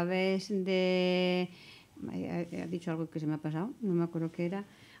 a través de... ¿He dicho algo que se me ha pasado? No me acuerdo qué era.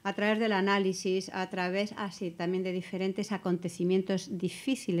 A través del análisis, a través así también de diferentes acontecimientos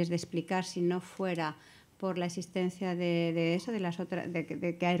difíciles de explicar si no fuera por la existencia de eso, de las otras,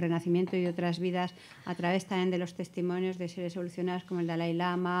 de que hay renacimiento y otras vidas, a través también de los testimonios de seres evolucionados como el Dalai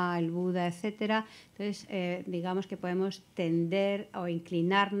Lama, el Buda, etcétera. Entonces, digamos que podemos tender o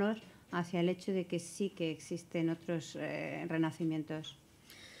inclinarnos hacia el hecho de que sí que existen otros renacimientos.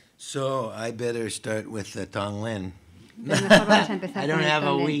 So I better start with the Tonglen. Entonces, mejor vamos a empezar I con don't el have a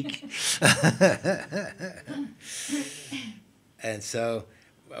Tonglen. week. And so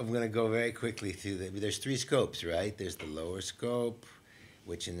I'm going to go very quickly through there's three scopes, right? There's the lower scope,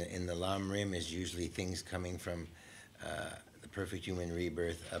 which in the Lam Rim is usually things coming from the perfect human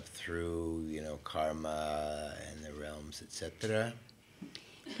rebirth up through, karma and the realms, etc.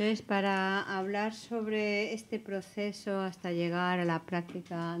 Entonces, para hablar sobre este proceso hasta llegar a la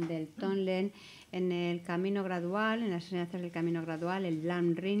práctica del Tonglen, en el camino gradual, en las enseñanzas del camino gradual, el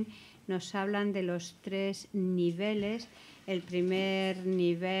Lam Rim, nos hablan de los tres niveles. El primer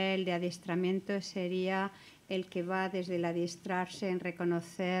nivel de adiestramiento sería el que va desde el adiestrarse en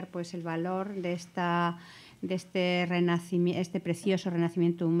reconocer pues, el valor de este renacimiento, este precioso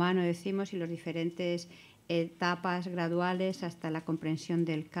renacimiento humano, decimos, y los diferentes etapas graduales hasta la comprensión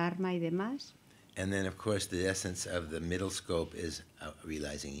del karma y demás. And then, of course, the essence of the middle scope is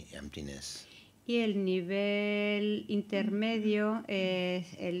realizing emptiness. Y el nivel intermedio,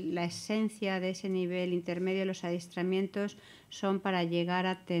 la esencia de ese nivel intermedio, los adiestramientos, son para llegar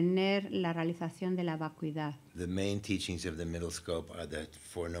a tener la realización de la vacuidad. The main teachings of the middle scope are the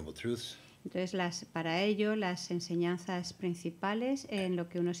Four Noble Truths. Entonces, para ello, las enseñanzas principales en lo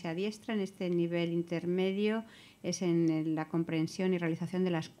que uno se adiestra en este nivel intermedio es en la comprensión y realización de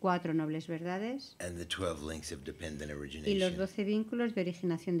las 4 nobles verdades And the 12 links of dependent y los origination. 12 vínculos de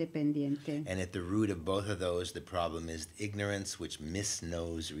originación dependiente. And at the root of both of those, the problem is ignorance, which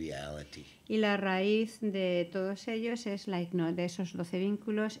misknows reality. Y la raíz de todos ellos, de esos 12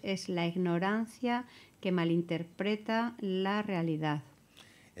 vínculos, es la ignorancia que malinterpreta la realidad.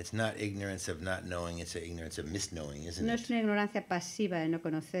 It's not ignorance of not knowing, it's ignorance of misknowing, isn't No it? es una ignorancia pasiva de no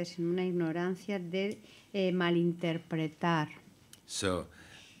conocer, sino una ignorancia de malinterpretar. So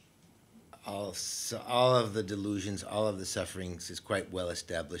all of the delusions, all of the sufferings is quite well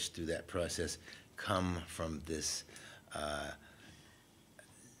established through that process, come from this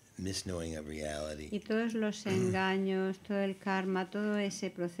misknowing of reality. Y todos los engaños, todo el karma, todo ese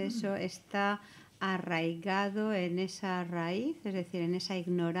proceso está arraigado en esa raíz, es decir, en esa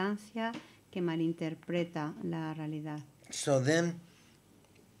ignorancia que malinterpreta la realidad. So then,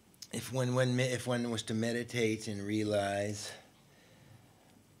 if one was to meditate and realize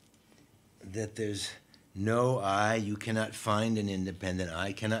that there's no I, you cannot find an independent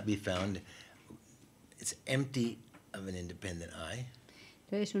I, cannot be found, it's empty of an independent I.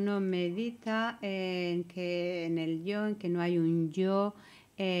 Entonces uno medita en el yo, en que no hay un yo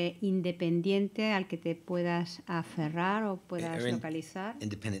independiente al que te puedas aferrar o puedas localizar.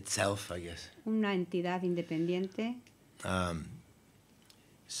 Independent self, I guess. Una entidad independiente.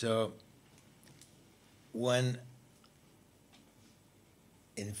 So one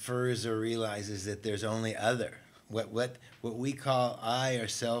infers or realizes that there's only other. What we call I or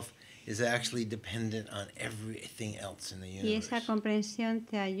self is actually dependent on everything else in the universe. Y esa comprensión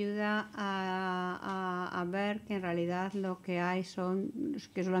te ayuda a ver que en realidad lo que hay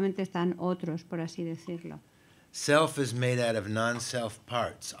que solamente están otros, por así decirlo. Self is made out of non-self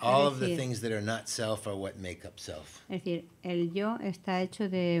parts. All of the things that are not self are what make up self. Es decir, el yo está hecho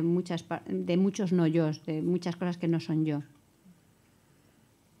de muchos no yos, de muchas cosas que no son yo.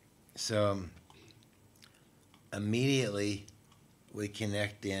 So immediately we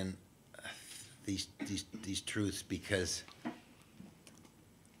connect in these truths because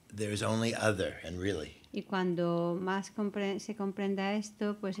there's only other, and really. Y cuando más se comprenda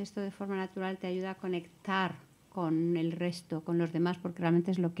esto, pues esto de forma natural te ayuda a conectar con el resto, con los demás, porque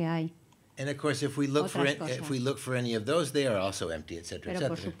realmente es lo que hay. And of course, if we look for any of those, they are also empty, etc. Pero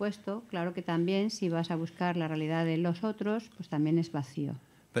por supuesto, claro que también si vas a buscar la realidad de los otros, pues también es vacío.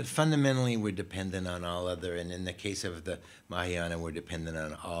 But fundamentally, we're dependent on all other, and in the case of the Mahayana, we're dependent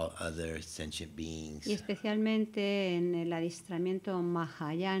on all other sentient beings. Y especialmente en el adiestramiento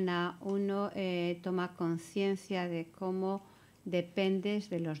Mahayana, uno toma conciencia de cómo dependes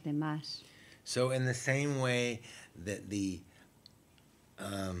de los demás. So in the same way that the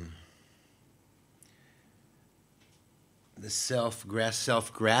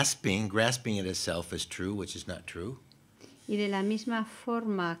self-grasping, grasping it as self is true, which is not true. Y de la misma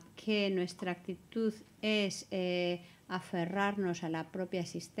forma que nuestra actitud es aferrarnos a la propia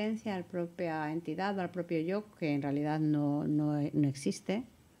existencia, a la propia entidad o al propio yo, que en realidad no existe,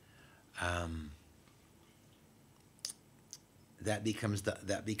 that becomes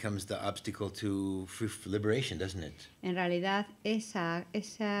the obstacle to liberation, doesn't it? en realidad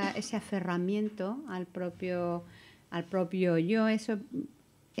ese aferramiento al propio yo, eso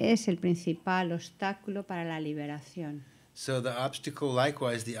es el principal obstáculo para la liberación. So the obstacle,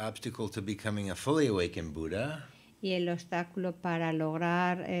 likewise, the obstacle to becoming a fully awakened Buddha, Y el obstáculo para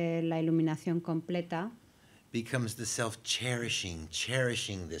lograr la iluminación completa becomes the self-cherishing,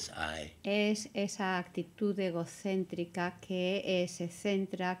 cherishing this I. es esa actitud egocéntrica que se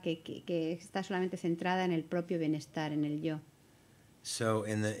centra, que está solamente centrada en el propio bienestar, en el yo. So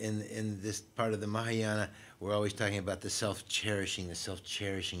in this part of the Mahayana, we're always talking about the self-cherishing. The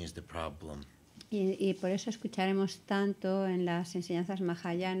self-cherishing is the problem. Y por eso escucharemos tanto en las enseñanzas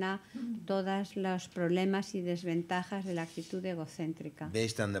Mahayana todos los problemas y desventajas de la actitud egocéntrica.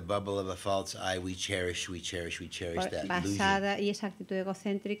 Based on the bubble of a false I, we cherish that illusion. Y esa actitud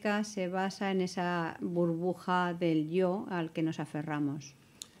egocéntrica se basa en esa burbuja del yo al que nos aferramos.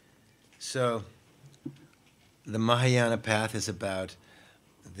 So the Mahayana path is about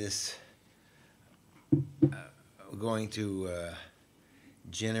this going to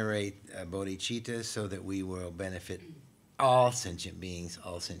generate bodhicitta so that we will benefit all sentient beings,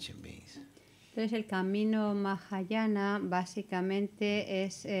 all sentient beings. Entonces el camino Mahayana básicamente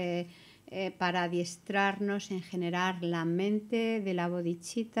es para adiestrarnos en generar la mente de la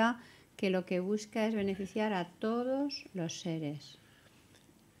bodhicitta, que lo que busca es beneficiar a todos los seres.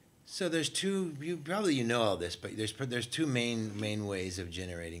 So there's two, you know all this, but there's two main ways of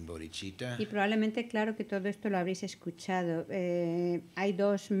generating bodhicitta. Y probablemente, claro que todo esto lo habréis escuchado. Hay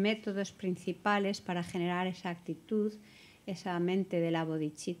dos métodos principales para generar esa actitud, esa mente de la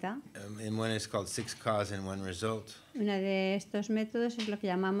bodhicitta. And one is called 6 cause and 1 result. Uno de estos métodos es lo que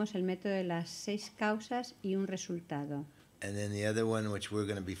llamamos el método de las 6 causas y un resultado. And then the other one, which we're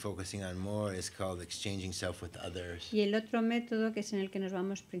going to be focusing on more, is called exchanging self with others. Y el otro método, que es en el que nos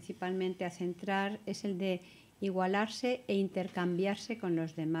vamos principalmente a centrar, es el de igualarse e intercambiarse con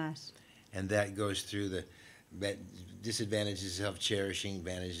los demás. And that goes through the disadvantages of self-cherishing,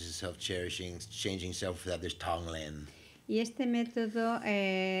 advantages of self-cherishing, exchanging self with others, Tonglen. Y este método,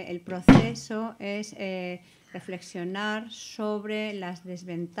 el proceso es reflexionar sobre las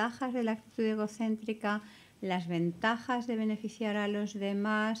desventajas de la actitud egocéntrica, las ventajas de beneficiar a los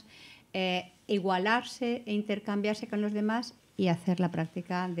demás, igualarse e intercambiarse con los demás y hacer la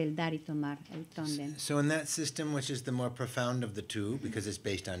práctica del dar y tomar, el Tonglen. So in that system, which is the more profound of the two, because it's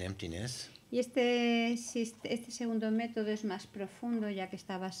based on emptiness, Y este segundo método es más profundo, ya que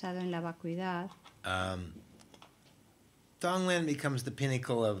está basado en la vacuidad. Tonglen becomes the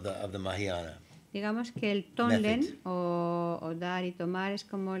pinnacle of the Mahayana. Digamos que el Tonglen o dar y tomar es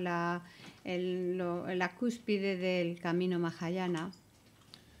como la cúspide del camino Mahayana.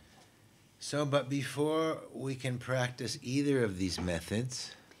 So, but before we can practice either of these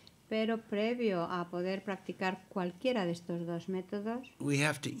methods, Pero previo a poder practicar cualquiera de estos dos métodos, we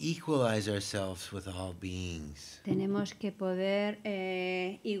have to equalize ourselves with all beings. tenemos que poder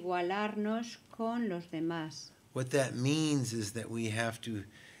igualarnos con los demás. What that means is that we have to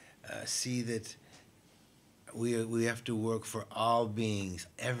see that we have to work for all beings,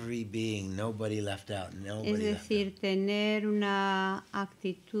 every being, nobody left out, nobody Es left decir, tener una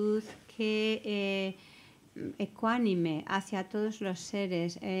actitud que ecuánime hacia todos los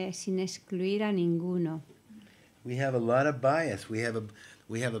seres, sin excluir a ninguno. We have a lot of bias. We have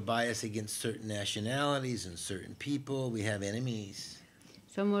a bias against certain nationalities and certain people. We have enemies.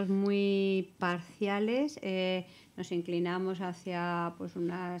 Somos muy parciales, nos inclinamos hacia pues,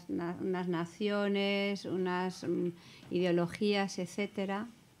 unas naciones, unas ideologías, etc.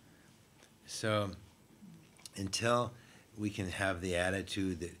 So, until we can have the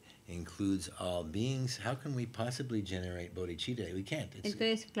attitude that includes all beings, how can we possibly generate bodhicitta? We can't.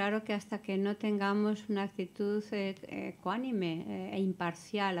 Entonces, claro que hasta que no tengamos una actitud ecuánime e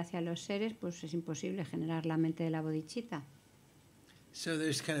imparcial hacia los seres, pues es imposible generar la mente de la bodhicitta. So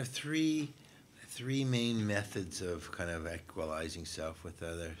there's kind of three three main methods of kind of equalizing self with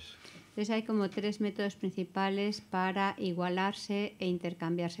others. Entonces hay como tres métodos principales para igualarse e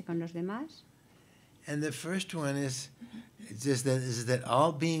intercambiarse con los demás. And the first one is that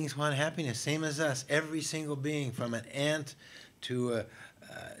all beings want happiness, same as us. Every single being, from an ant to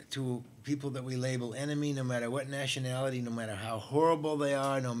people that we label enemy, no matter what nationality, no matter how horrible they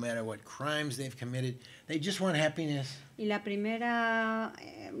are, no matter what crimes they've committed, they just want happiness. Y la primera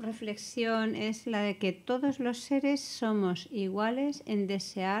reflexión es la de que todos los seres somos iguales en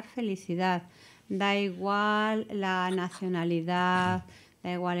desear felicidad. Da igual la nacionalidad,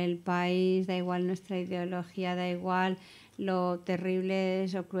 da igual el país, da igual nuestra ideología, da igual lo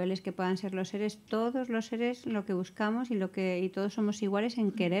terribles o crueles que puedan ser los seres. Todos los seres lo que buscamos y todos somos iguales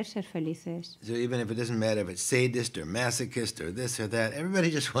en querer ser felices. So even if it doesn't matter if it's sadist or masochist or this or that, everybody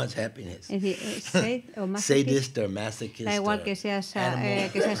just wants happiness. Es decir, Sadist or masochist. da igual que seas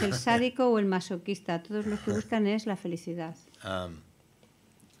el sádico o el masoquista. Todos los que buscan es la felicidad.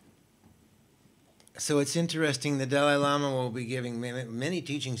 So it's interesting, the Dalai Lama will be giving many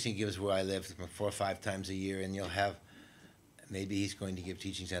teachings he gives where I live 4 or 5 times a year, and you'll have, maybe he's going to give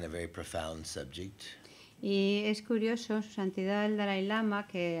teachings on a very profound subject. Y es curioso, su santidad el Dalai Lama,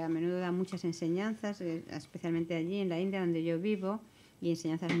 que a menudo da muchas enseñanzas, especialmente allí en la India donde yo vivo, y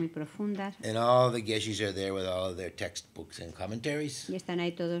enseñanzas muy profundas. And all the geshis are there with all of their textbooks and commentaries. Y están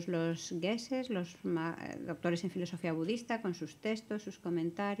ahí todos los geshes, los doctores en filosofía budista, con sus textos, sus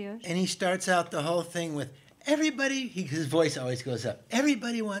comentarios. And he starts out the whole thing with, everybody, his voice always goes up,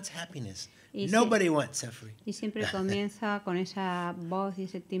 everybody wants happiness. Nobody wants suffering. Y siempre comienza con esa voz y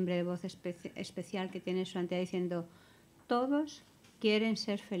ese timbre de voz especial que tiene su santidad diciendo, todos quieren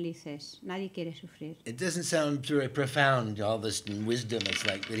ser felices, nadie quiere sufrir. It doesn't sound very profound, all this wisdom. It's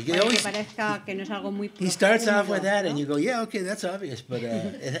like, but he always, que parezca que no es algo muy profundo, he starts off with that, ¿no? And you go, yeah, okay, that's obvious, but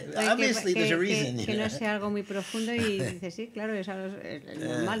obviously there's a reason. Que no sea algo muy profundo y dices, sí, claro, es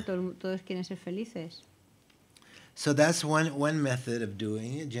normal, todos quieren ser felices. So that's one method of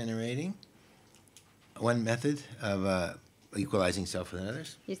doing it, generating. One method of equalizing self with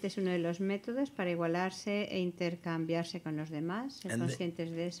others. Y este es uno de los métodos para igualarse e intercambiarse con los demás, ser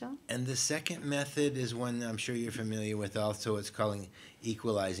conscientes de eso. And the second method is one I'm sure you're familiar with also. It's calling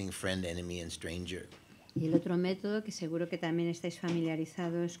equalizing friend, enemy, and stranger. Y el otro método, que seguro que también estáis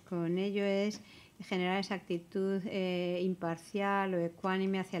familiarizados con ello, es generar esa actitud imparcial o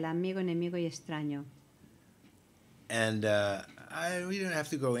ecuánime hacia el amigo, enemigo y extraño. And we don't have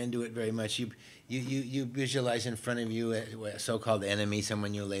to go into it very much. You visualize in front of you a so-called enemy,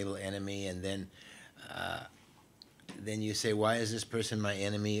 someone you label enemy, and then you say, why is this person my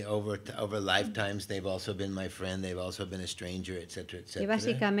enemy? Over lifetimes, they've also been my friend, they've also been a stranger, etcétera, etcétera. Y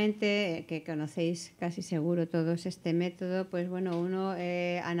básicamente, que conocéis casi seguro todos este método, pues bueno, uno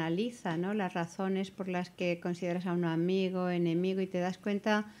analiza, ¿no?, las razones por las que consideras a uno amigo, enemigo, y te das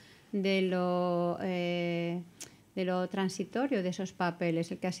cuenta de lo transitorio de esos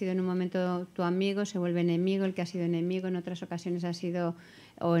papeles. El que ha sido en un momento tu amigo se vuelve enemigo, el que ha sido enemigo en otras ocasiones ha sido,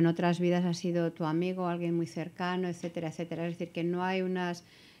 o en otras vidas ha sido tu amigo, alguien muy cercano, etcétera, etcétera. Es decir, que no hay unos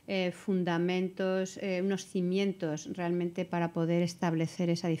fundamentos, unos cimientos realmente para poder establecer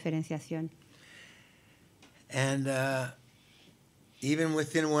esa diferenciación. And even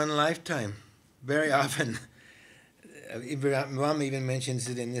within one lifetime, very often, Mom even mentions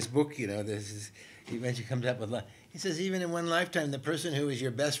it in this book, you know, he eventually comes up with, he says, even in one lifetime, the person who is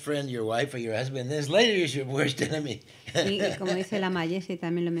your best friend, your wife or your husband, then later is your worst enemy. Y como dice la Mayesi,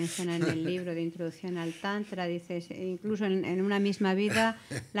 también lo menciona en el libro de Introducción al Tantra, dices, incluso en una misma vida,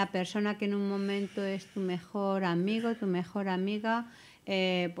 la persona que en un momento es tu mejor amigo, tu mejor amiga,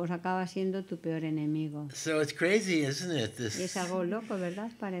 pues acaba siendo tu peor enemigo. So it's crazy, isn't it? Y es algo loco,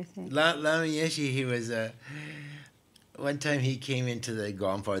 ¿verdad? Parece. Lama Yeshe, he was... one time he came into the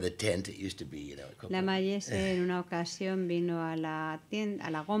gompa, or the tent it used to be, you know. La Mayese en una ocasión vino a la tienda, a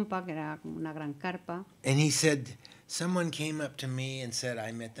la gompa, que era como una gran carpa. And he said, someone came up to me and said,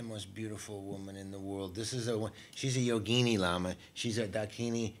 I met the most beautiful woman in the world. She's a yogini lama. She's a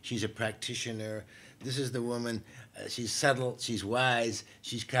dakini. She's a practitioner. This is the woman. She's subtle. She's wise.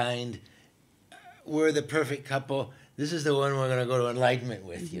 She's kind. We're the perfect couple. This is the one we're going to go to enlightenment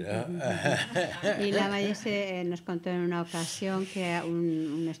with, you know. Y la Mayese nos contó en una ocasión que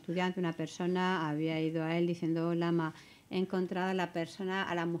un estudiante, una persona, había ido a él diciendo, oh, Lama, he encontrado a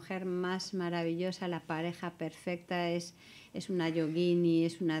la mujer más maravillosa, la pareja perfecta, es una yogini,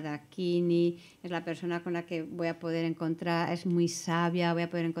 es una dakini, es la persona con la que voy a poder encontrar, es muy sabia, voy a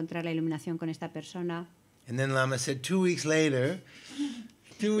poder encontrar la iluminación con esta persona. And then Lama said 2 weeks later,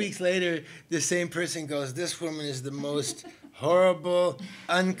 the same person goes, this woman is the most horrible,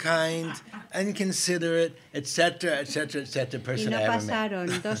 unkind, inconsiderate, etcétera, etcétera, etcétera Y person no I ever met.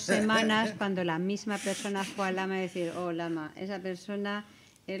 pasaron 2 semanas cuando la misma persona fue al lama y decir, oh lama, esa persona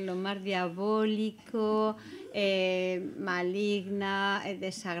es lo más diabólico, maligna,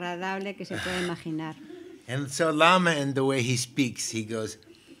 desagradable que se puede imaginar. And so Lama, in the way he speaks, he goes,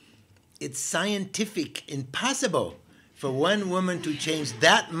 it's scientific impossible for one woman to change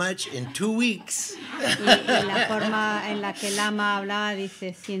that much in 2 weeks. Y la forma en la que el lama hablaba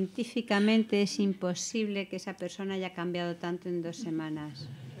dice, científicamente es imposible que esa persona haya cambiado tanto en 2 semanas.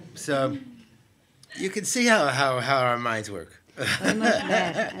 So you can see how our minds work. Podemos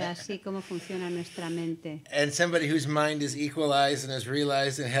ver así cómo funciona nuestra mente. And somebody whose mind is equalized and is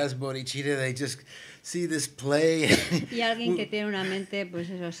realized and has bodhicitta, they just see this play. Y alguien que tiene una mente, pues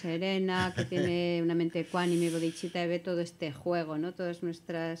eso, serena, que tiene una mente ecuánime y bodhicitta, y ve todo este juego, ¿no? Todas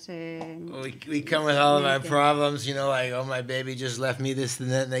nuestras... we come with all of our problems, you know, like, oh, my baby just left me this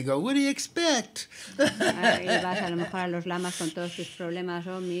and that, and they go, what do you expect? Y vas a lo mejor a los lamas con todos tus problemas,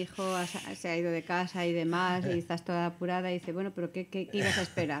 oh, mi hijo se ha ido de casa y demás, y estás toda apurada, y dice, bueno, pero ¿qué ibas a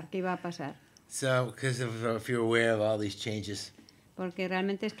esperar? ¿Qué iba a pasar? So, because if you're aware of all these changes. Porque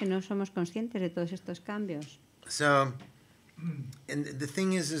realmente es que no somos conscientes de todos estos cambios. So, and the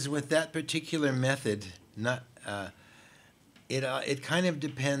thing is with that particular method, not it kind of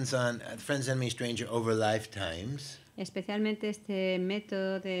depends on friends, enemy, stranger over lifetimes. Especialmente este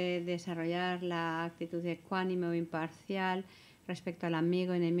método de desarrollar la actitud ecuánime o imparcial respecto al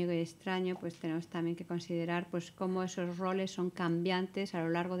amigo, enemigo y extraño, pues tenemos también que considerar pues cómo esos roles son cambiantes a lo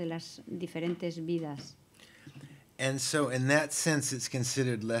largo de las diferentes vidas. And so, in that sense, it's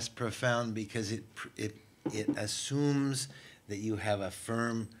considered less profound because it assumes that you have a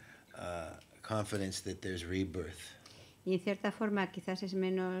firm confidence that there's rebirth. Y en cierta forma quizás es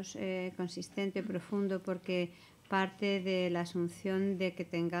menos consistente, profundo, porque parte de la asunción de que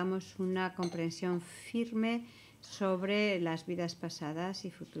tengamos una comprensión firme sobre las vidas pasadas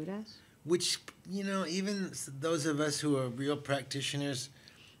y futuras. Which, you know, even those of us who are real practitioners,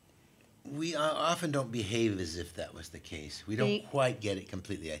 we often don't behave as if that was the case. We don't quite get it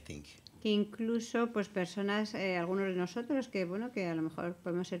completely, I think. Que incluso pues personas, algunos de nosotros que bueno que a lo mejor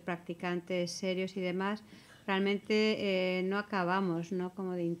podemos ser practicantes serios y demás, realmente no acabamos, ¿no?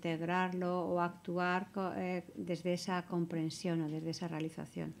 Como de integrarlo o actuar desde esa comprensión o desde esa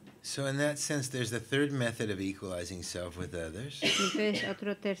realización. So in that sense, there's the third method of equalizing self with others. Entonces,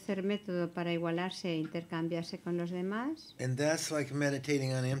 otro tercer método para igualarse e intercambiarse con los demás. And that's like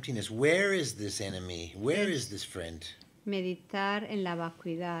meditating on emptiness. Where is this enemy? Where is this friend? Meditar en la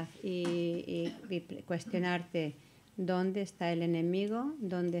vacuidad y cuestionarte dónde está el enemigo,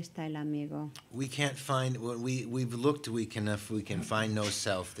 dónde está el amigo. We can't find when we've looked weak enough. We can find no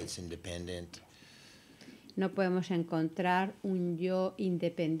self that's independent. No podemos encontrar un yo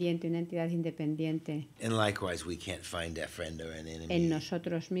independiente, una entidad independiente. And likewise, we can't find a friend or an enemy. En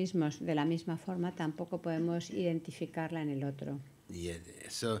nosotros mismos, de la misma forma, tampoco podemos identificarla en el otro. Yeah.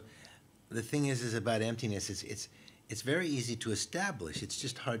 So the thing is about emptiness. It's very easy to establish. It's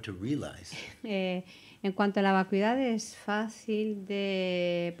just hard to realize. En cuanto a la vacuidad, es fácil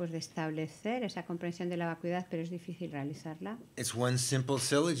de establecer esa comprensión de la vacuidad, pero es difícil realizarla. It's one simple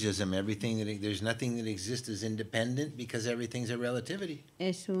syllogism. There's nothing that exists as independent because everything's a relativity.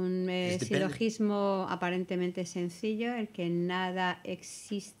 Es un silogismo aparentemente sencillo, el que nada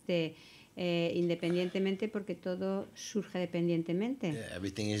existe independientemente porque todo surge dependientemente. Yeah,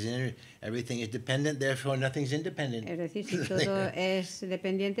 everything is dependent, therefore nothing's independent. Es decir, si todo es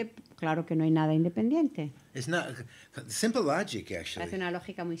dependiente, claro que no hay nada independiente. It's not simple logic, actually. Hace una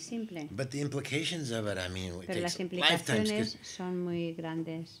lógica muy simple. But the implications of it, I mean, it Pero las takes lifetimes implicaciones son muy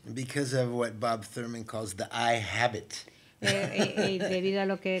grandes. because of what Bob Thurman calls the I habit. Y debido a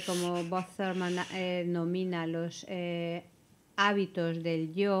lo que como Bob Thurman nomina los hábitos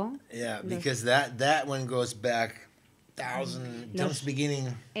del yo. Yeah, because that one goes back beginning.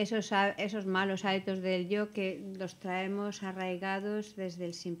 Esos malos hábitos del yo que los traemos arraigados desde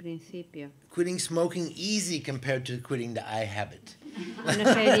el sin principio. Quitting smoking easy compared to quitting the I habit.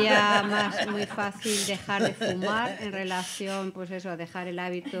 ¿No sería muy fácil dejar de fumar en relación, pues eso, a dejar el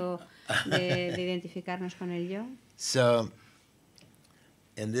hábito de identificarnos con el yo? So,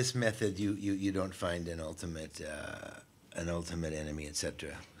 in this method, you don't find an ultimate enemy,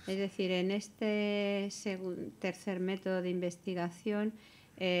 etc. Es decir, en este tercer método de investigación,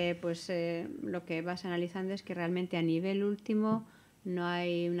 lo que vas analizando es que realmente a nivel último no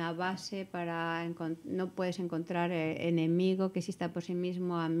hay una base no puedes encontrar enemigo que exista por sí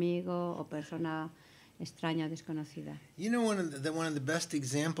mismo, amigo o persona extraña o desconocida. You know, one of the best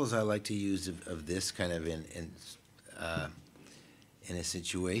examples I like to use of this kind of in a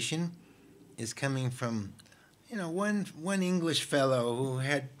situation is coming from, one English fellow who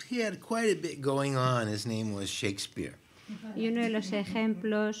had quite a bit going on. His name was Shakespeare. Y uno de los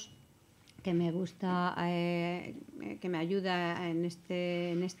ejemplos que me gusta, que me ayuda en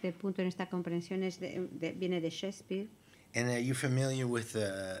este punto, en esta comprensión, viene de Shakespeare. And are you familiar with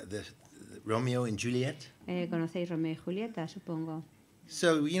the Romeo and Juliet? ¿Conocéis Romeo y Julieta, supongo?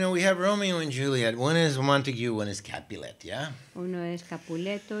 So, we have Romeo and Juliet. One is Montague, one is Capulet, yeah? Uno es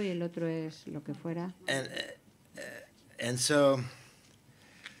Capuleto y el otro es lo que fuera. And so,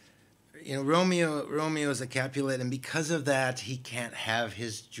 Romeo is a Capulet, and because of that, he can't have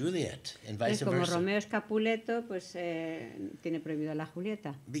his Juliet, and vice Como versa. Romeo es Capuleto, pues tiene prohibido a la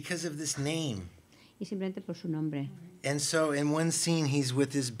Julieta. Because of this name. Y simplemente por su nombre. And so, in one scene, he's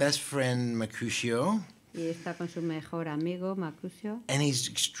with his best friend, Mercutio. Y está con su mejor amigo, Mercutio. And he's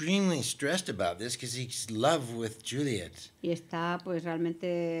extremely stressed about this because he's in love with Juliet. Y está pues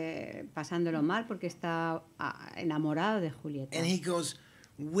realmente pasándolo mal porque está enamorado de Julieta. And he goes,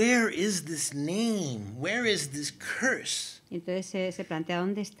 where is this name? Where is this curse? Y entonces se plantea,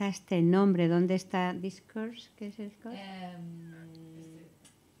 ¿dónde está este nombre? ¿Dónde está this curse? ¿Qué es el curse?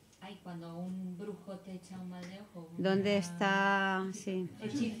 Cuando un brujo te echa un mal de ojo. ¿Dónde está? Sí.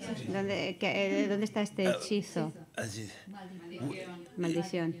 ¿Dónde está este hechizo?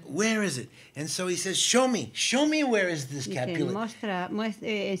 Maldición. Where is it? And so he says, show me where is this Capulet.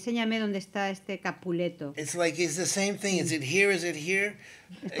 Enséñame dónde está este Capuleto. It's like it's the same thing. Is it here? Is it here?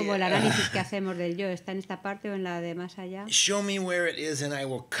 Es como el análisis que hacemos del yo. ¿Está en esta parte o en la de más allá? Show me where it is and I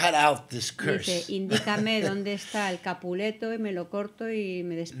will cut out this curse. Dice, indícame dónde está el Capuleto y me lo corto y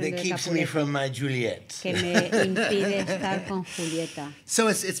me desprendo That del keeps me Capuleto. from my Juliet. Que me impide estar con Julieta. So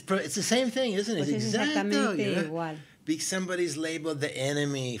it's the same thing, isn't it? Pues es exactamente igual. Because somebody's labeled the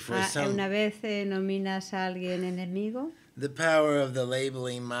enemy for some. Una vez nominas a alguien enemigo. The power of the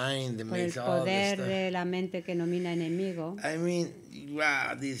labeling mind that Por el makes all this poder stuff. de la mente que nomina enemigo. I mean,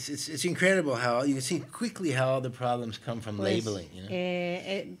 wow, it's incredible how you can see quickly how all the problems come from Pues,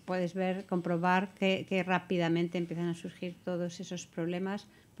 labeling. puedes comprobar que rápidamente empiezan a surgir todos esos problemas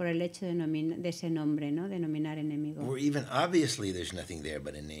por el hecho de ese nombre, ¿no? De nominar enemigo. Or even obviously there's nothing there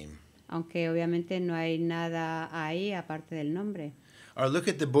but a name. Aunque obviamente no hay nada ahí aparte del nombre. Or look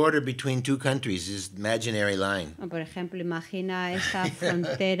at the border between two countries, this imaginary line. O por ejemplo, imagina esa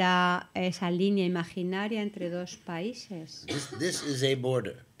frontera, esa línea imaginaria entre dos países. This is a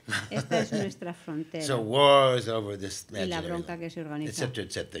border. Esta es nuestra frontera. So wars over this Y la imaginary bronca line, que se organiza, etc.,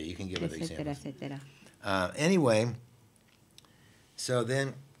 etc. You can give other etcétera, examples. etcétera. Anyway, so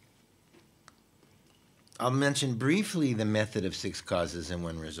then I'll mention briefly the method of 6 causes and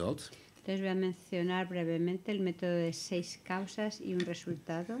 1 result. Entonces voy a mencionar brevemente el método de 6 causas y un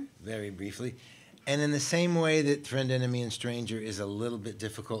resultado. Very briefly. And in the same way that friend, enemy, and stranger is a little bit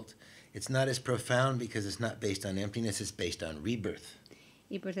difficult, it's not as profound because it's not based on emptiness, it's based on rebirth.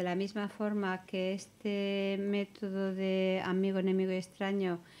 Y pues de la misma forma que este método de amigo, enemigo y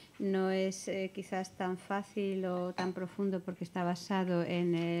extraño no es quizás tan fácil o tan profundo porque está basado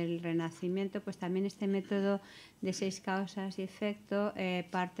en el renacimiento, pues también este método de 6 causas y efecto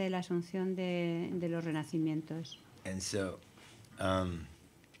parte de la asunción de los renacimientos. And so,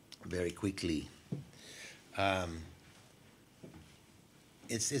 very quickly,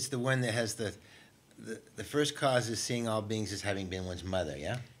 it's the one that has the first cause is seeing all beings as having been one's mother,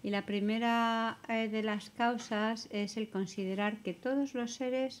 yeah? Y la primera de las causas es el considerar que todos los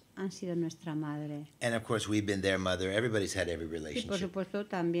seres han sido nuestra madre. And of course, we've been their mother. Everybody's had every Y por relationship. supuesto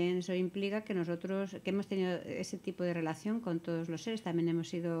también eso implica que nosotros, que hemos tenido ese tipo de relación con todos los seres, también hemos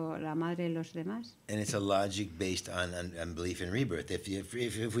sido la madre de los demás. And it's a logic based on belief in rebirth.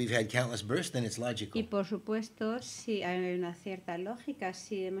 If we've had countless births, then it's logical. Y por supuesto, sí hay una cierta lógica.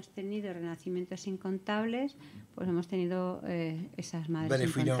 Si hemos tenido renacimientos incontables, pues hemos tenido esas madres But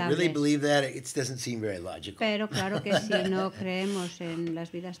if we incontables. don't really believe that, it doesn't seem very logical. Pero claro que si no creemos en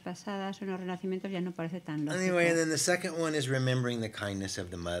las vidas pasadas o en los renacimientos ya no parece tan lógico. Anyway, and then the second one is remembering the kindness of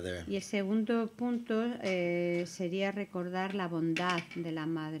the mother. Y el segundo punto sería recordar la bondad de la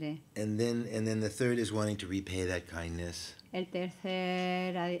madre. And then the third is wanting to repay that kindness. El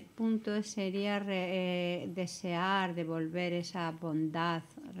tercer punto sería desear devolver esa bondad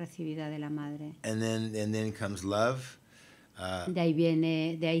recibida de la madre. And then comes love. De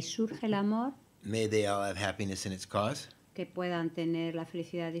ahí surge el amor, May they all have happiness in its cause. que puedan tener la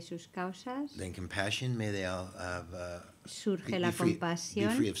felicidad y sus causas. Then compassion. May they all have Surge be la free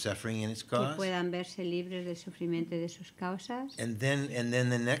compasión, of suffering in its que cause. puedan verse libres del sufrimiento y de sus causas. And then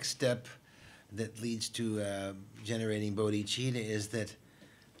the next step that leads to generating bodhicitta is that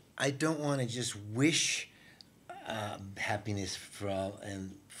I don't want to just wish happiness for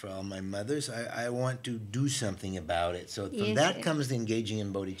all my mothers. I want to do something about it. So Y from es- that comes the engaging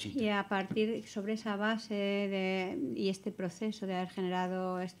in bodhicitta. Y a partir sobre esa base y este proceso de haber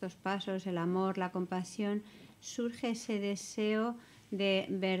generado estos pasos, el amor, la compasión, surge ese deseo de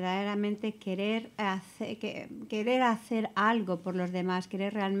verdaderamente querer hacer algo por los demás,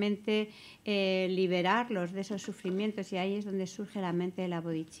 querer realmente liberarlos de esos sufrimientos, y ahí es donde surge la mente de la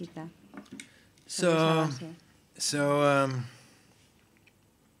bodhicitta. Sobre esa base.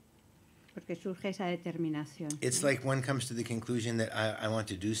 Porque surge esa determinación. It's like one comes to the conclusion that I want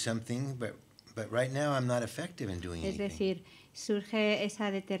to do something, but right now I'm not effective in doing Es anything. decir, surge esa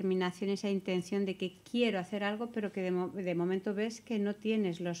determinación, esa intención de que quiero hacer algo, pero que de momento ves que no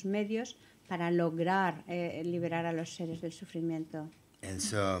tienes los medios para lograr liberar a los seres del sufrimiento. And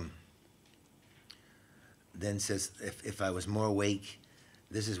so then says, if I was more awake,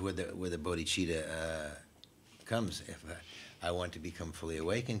 this is where the bodhicitta comes. If I want to become fully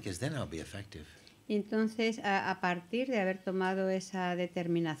awakened, because then I'll be effective. Y entonces, a partir de haber tomado esa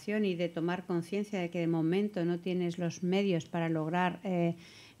determinación y de tomar conciencia de que de momento no tienes los medios para lograr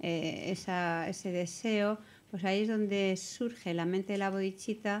ese deseo, pues ahí es donde surge la mente de la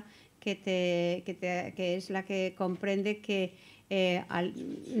bodhicitta, que es la que comprende que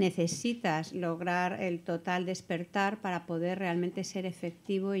necesitas lograr el total despertar para poder realmente ser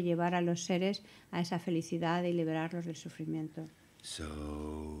efectivo y llevar a los seres a esa felicidad y liberarlos del sufrimiento.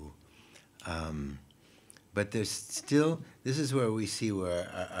 So, but there's still, this is where we see where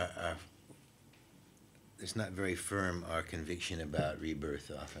it's not very firm, our conviction about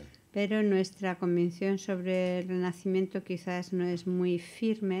rebirth often. Pero nuestra convicción sobre el renacimiento quizás no es muy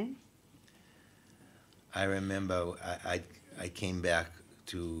firme. I remember I came back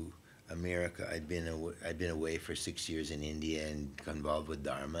to America. I'd been away for 6 years in India and involved with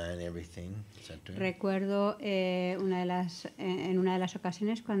Dharma and everything. etc. Recuerdo en una de las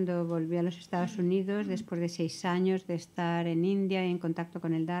ocasiones cuando volví a los Estados Unidos después de 6 años de estar en India y en contacto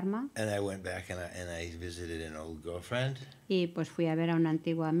con el Dharma, And I went back and I visited an old girlfriend. y pues fui a ver a una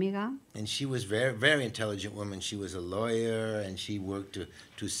antigua amiga. And she was very, very intelligent woman. She was a lawyer and she worked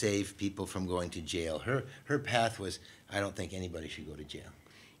to save people from going to jail. Her path was, I don't think anybody should go to jail.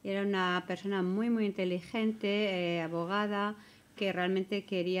 Y era una persona muy, muy inteligente, abogada, que realmente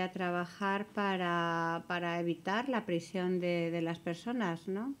quería trabajar para evitar la prisión de las personas,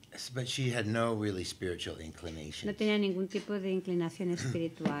 ¿no? But she had no really spiritual inclination. No tenía ningún tipo de inclinación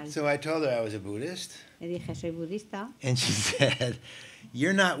espiritual. So I told her I was a Buddhist. Le dije, soy budista. And she said,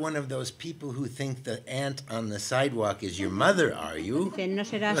 "You're not one of those people who think the ant on the sidewalk is your mother, are you?" Dice, no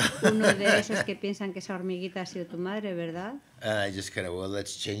serás uno de esos que piensan que esa hormiguita ha sido tu madre, ¿verdad? And I just kind of, well,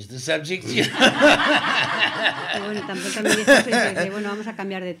 let's change the subject. Y bueno, tan pronto me dijo eso, y dije, bueno, vamos a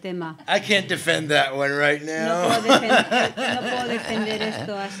cambiar de tema. I can't defend that one right No now. puedo defender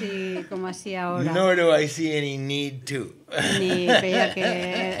esto así como así ahora. Nor do I see any need to. Ni veía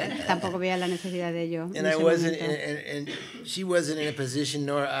que tampoco veía la necesidad de ello. en And I ese wasn't, momento. and she wasn't in a position,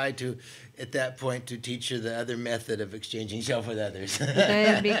 nor I, to, at that point, to teach her the other method of exchanging self with others.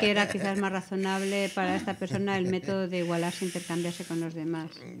 Entonces vi que era quizás más razonable para esta persona el método de igualarse, intercambiarse con los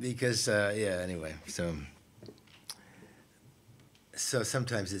demás. Because, yeah, anyway, so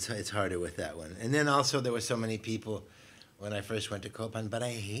sometimes it's harder with that one. And then also there were so many people when I first went to Copan, but I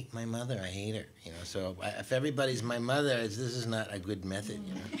hate my mother, I hate her, you know, so if everybody's my mother, this is not a good method,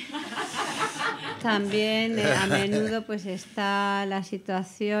 you know. También a menudo pues está la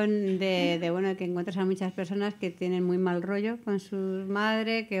situación de bueno, que encuentras a muchas personas que tienen muy mal rollo con su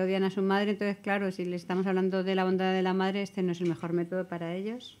madre, que odian a su madre. Entonces, claro, si le estamos hablando de la bondad de la madre, este no es el mejor método para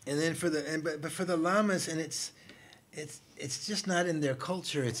ellos. And then but for the lamas, and it's just not in their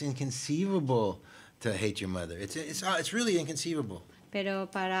culture. It's inconceivable to hate your mother. It's really inconceivable.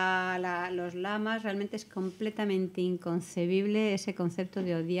 Pero para los lamas realmente es completamente inconcebible ese concepto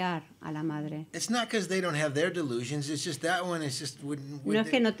de odiar a la madre. It's not because they don't have their delusions. It's just that one is just No es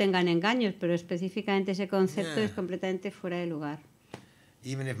que no tengan engaños, pero específicamente ese concepto Yeah. es completamente fuera de lugar.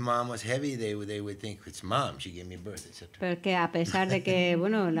 Even if mom was heavy, they would think it's mom. She gave me birth, etc. Pero que a pesar de que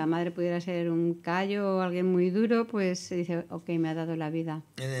bueno, la madre pudiera ser un callo o alguien muy duro, pues se dice, ok, me ha dado la vida.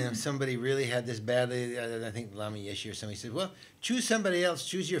 And then if somebody really had this badly, I think Lama Yeshe or somebody said, well, choose somebody else.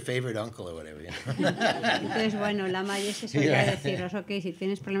 Choose your favorite uncle or whatever. You know? Entonces, bueno, la Mayese solía deciros, ok, si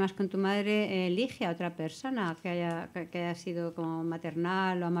tienes problemas con tu madre, elige a otra persona que haya sido como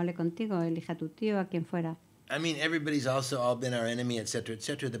maternal o amable contigo, elige a tu tío, a quien fuera. I mean, everybody's also all been our enemy, etc.,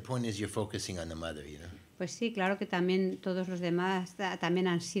 etc. The point is you're focusing on the mother, you know. Pues sí, claro que también todos los demás también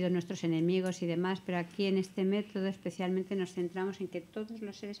han sido nuestros enemigos y demás, pero aquí en este método especialmente nos centramos en que todos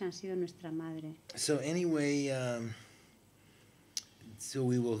los seres han sido nuestra madre. So anyway, so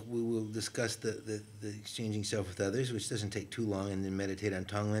we will discuss the exchanging self with others, which doesn't take too long, and then meditate on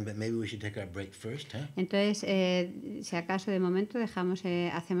Tonglen. But maybe we should take our break first, huh? Entonces, si acaso de momento hacemos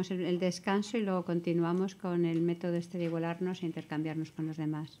el descanso y luego continuamos con el método este de igualarnos e intercambiarnos con los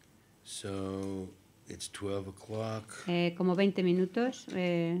demás. So it's 12 o'clock. Como 20 minutos,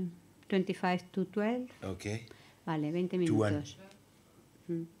 25 to 12. Okay. Vale, 20 To one. minutos.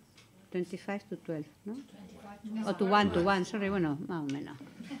 25 to 12, ¿no? O to one, sorry, bueno, más o menos.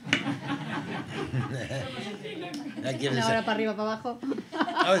 That gives Una us hora a, para arriba, para abajo.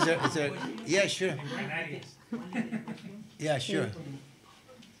 oh, is there, yeah, sure. Yeah, sure.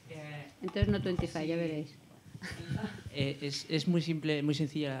 Entonces no 25, ya veréis. Es muy simple, muy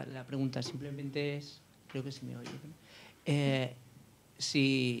sencilla la pregunta. Simplemente es, creo que se me oye.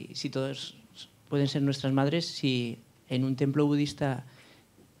 Si todos pueden ser nuestras madres, si en un templo budista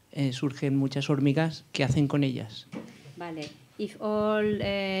surgen muchas hormigas, ¿qué hacen con ellas? Vale. If all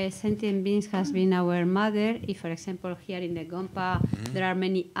sentient beings has been our mother, if for example here in the Gompa there are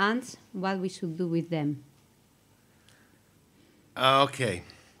many ants, what we should do with them? Okay.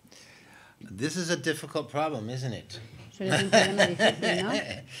 This is a difficult problem, isn't it? Eso es un problema difícil,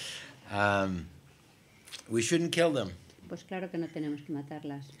 ¿no? We shouldn't kill them. Pues claro que no tenemos que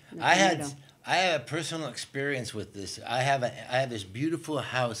matarlas. Lo I primero. have a personal experience with this. I have this beautiful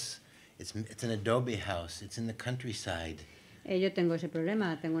house. It's an adobe house. It's in the countryside. Yo tengo ese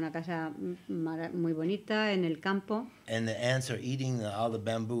problema. Tengo una casa muy bonita en el campo And the ants are eating all the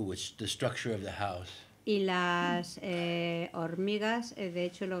bamboo, which the structure of the house. y las hormigas, de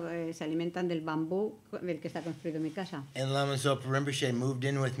hecho, se alimentan del bambú del que está construido mi casa. And Lama Zopa Rinpoche moved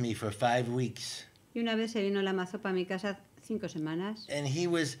in with me for 5 weeks. Y una vez se vino la mazopa a mi casa 5 semanas. And he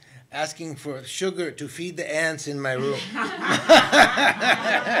was asking for sugar to feed the ants in my room.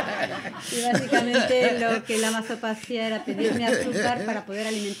 Y básicamente lo que la mazopa hacía era pedirme azúcar para poder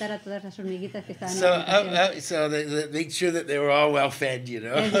alimentar a todas las hormiguitas que estaban en la habitación. So they make sure that they were all well fed, you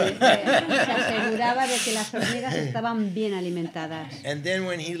know. Es decir, se aseguraba de que las hormigas estaban bien alimentadas. And then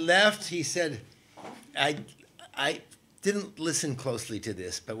when he left, he said, I didn't listen closely to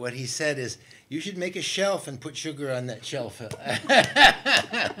this, but what he said is, you should make a shelf and put sugar on that shelf.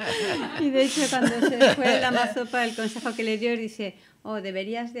 Y de hecho cuando se fue la mazopa, el consejo que le dio dice,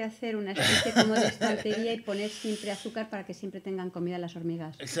 deberías de hacer una especie como de estantería y poner siempre azúcar para que siempre tengan comida las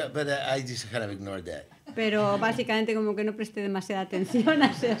hormigas. But I just kind of ignored that. Pero básicamente como que no presté demasiada atención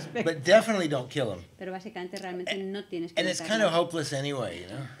a ese aspecto. But definitely don't kill them. Pero básicamente realmente no tienes que And it's kind of matarlas. hopeless anyway, you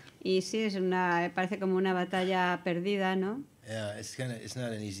know. Y sí, parece como una batalla perdida, ¿no? Yeah, it's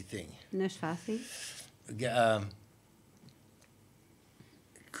not an easy thing. No es fácil.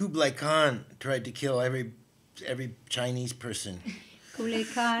 Kublai Khan tried to kill every Chinese person. Kublai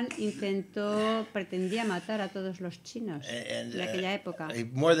Khan pretendía matar a todos los chinos de aquella época,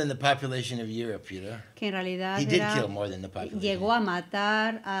 More than the population of Europe, you know. que en realidad He did kill more than the population. llegó a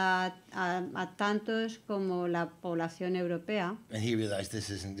matar a tantos como la población europea. And he realized this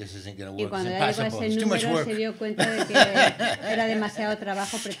isn't going to Y work. cuando It's ya llegó a impossible. ese It's too much número work. se dio cuenta de que era demasiado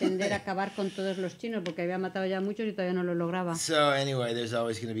trabajo pretender acabar con todos los chinos, porque había matado ya a muchos y todavía no lo lograba. So anyway, there's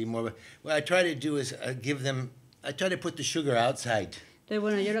always going to be more. But what I try to do is I try to put the sugar outside. Entonces,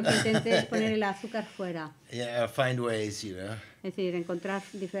 bueno, yo lo que intenté es poner el azúcar fuera. Yeah, find ways, you know. Es decir, encontrar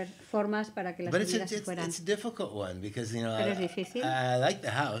formas para que las But hormigas se fueran. it's a difficult one because, you know, Pero es difícil. I like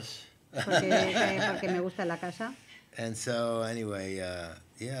the house. Porque me gusta la casa. And so anyway,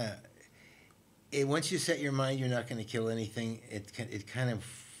 yeah. Once you set your mind you're not going to kill anything, it kind of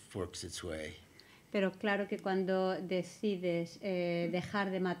works its way. Pero claro que cuando decides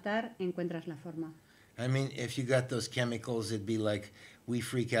dejar de matar, encuentras la forma. I mean, if you got those chemicals, it'd be like we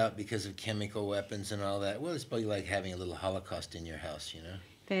freak out because of chemical weapons and all that. Well, it's probably like having a little Holocaust in your house, you know.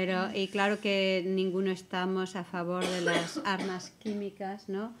 Y claro que ninguno estamos a favor de las armas químicas,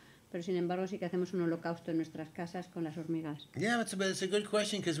 ¿no? Pero sin embargo sí que hacemos un holocausto en nuestras casas con las hormigas. Yeah, it's a good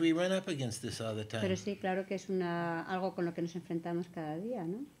question because we run up against this all the time. Pero sí, claro que es algo con lo que nos enfrentamos cada día,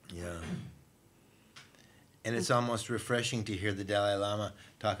 ¿no? Yeah. And it's almost refreshing to hear the Dalai Lama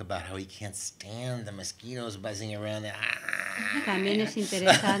talk about how he can't stand the mosquitoes buzzing around. También es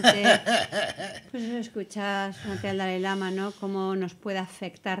interesante pues escuchar ante el Dalai Lama, ¿no? Cómo nos puede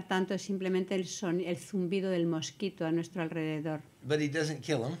afectar tanto simplemente el zumbido del mosquito a nuestro alrededor. But he doesn't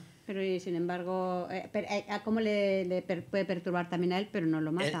kill him. Pero sin embargo, cómo le puede perturbar también a él, pero no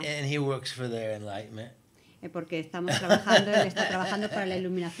lo mata. And he works for their enlightenment. Porque él está trabajando para la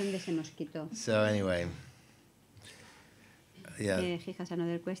iluminación de ese mosquito. So anyway. Yeah. He has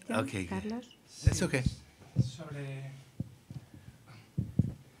another question, Okay. Carlos. That's okay.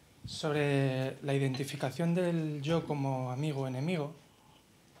 Sobre la identificación del yo como amigo o enemigo,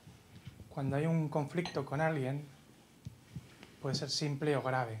 cuando hay un conflicto con alguien, puede ser simple o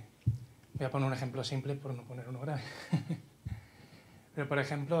grave. Voy a poner un ejemplo simple por no poner uno grave. Pero, por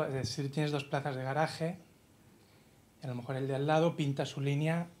ejemplo, si tienes dos plazas de garaje, y a lo mejor el de al lado pinta su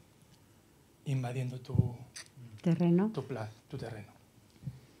línea invadiendo tu Terreno. tu terreno.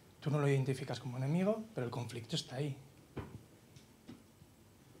 Tú no lo identificas como enemigo, pero el conflicto está ahí.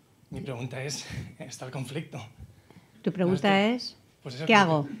 Mi pregunta es, ¿está el conflicto? Tu pregunta es, Pues eso, ¿qué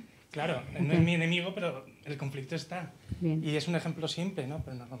hago? Claro, no es mi enemigo, pero el conflicto está. Bien. Y es un ejemplo simple, ¿no?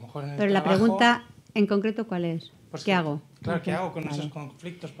 Pero a lo mejor en el Pero la trabajo, pregunta en concreto, ¿cuál es? pues ¿Qué hago? Claro, Ok, ¿qué hago con vale. esos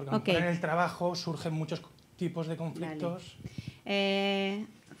conflictos? Porque a lo Ok. mejor en el trabajo surgen muchos tipos de conflictos.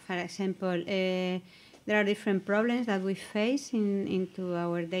 For example, there are different problems that we face into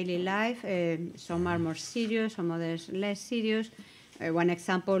our daily life. Some are more serious, some others less serious. One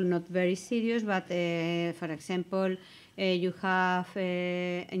example, not very serious, but for example, you have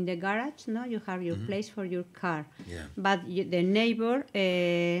in the garage, no, you have your place for your car. Yeah. But the neighbor,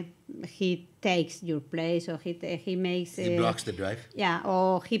 he takes your place, or he makes. He blocks the drive. Yeah,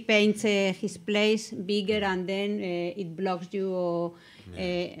 or he paints his place bigger, and then it blocks you or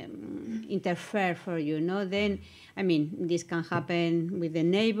interfere for you. No, then I mean this can happen with the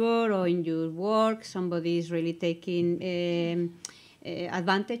neighbor or in your work. Somebody is really taking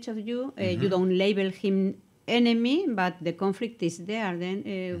advantage of you. You don't label him enemy, but the conflict is there. Then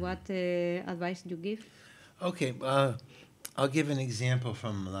what advice do you give? Okay, I'll give an example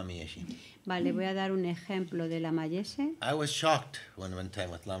from Lama Yeshe. Vale, voy a dar un ejemplo de la Mayese. I was shocked one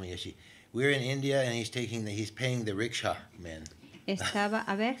time with Lama Yeshe. We're in India and he's paying the rickshaw man. Estaba,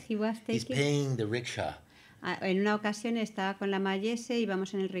 a ver, he was He's taking. paying the rickshaw. En una ocasión estaba con la Mayese,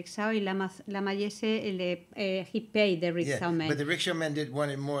 íbamos en el rickshaw y la Mayese he paid the rickshaw man. But the rickshaw man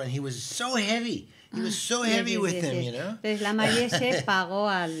wanted more, and he was so heavy. He was so heavy with him, you know. Entonces la Mayese pagó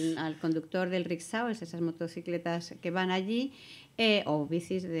al conductor del rickshaw, esas motocicletas que van allí, o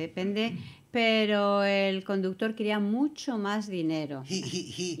bicis, depende, pero el conductor quería mucho más dinero.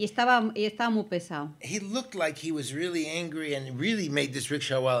 Y estaba muy pesado. He looked like he was really angry and really made this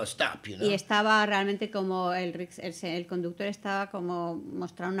rickshaw while stop, you know. Y estaba realmente como el conductor estaba como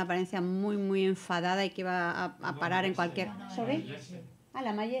mostrando una apariencia muy, muy enfadada y que iba a parar en cualquier. ¿Sorry? Ah,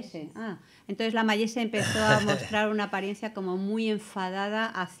 la Mayese. Ah, entonces la Mayese empezó a mostrar una apariencia como muy enfadada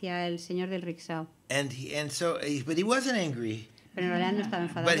hacia el señor del rickshaw. But he wasn't angry. Pero en realidad no estaba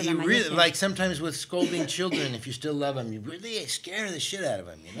enfadado. But he la really, Mayese. like sometimes with scolding children, if you still love them, you really scare the shit out of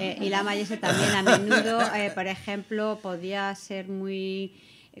them, you know. Y la Mayese también a menudo, por ejemplo, podía ser muy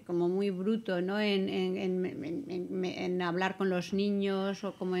como muy bruto, ¿no? En hablar con los niños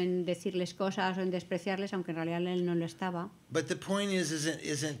o como en decirles cosas o en despreciarles, aunque en realidad él no lo estaba. But the point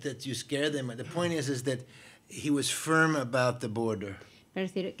isn't that you scare them. The point is that he was firm about the border.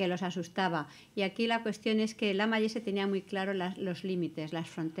 Es decir, que los asustaba. Y aquí la cuestión es que la Mayese tenía muy claro los límites, las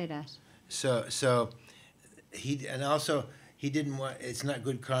fronteras. He didn't want. It's not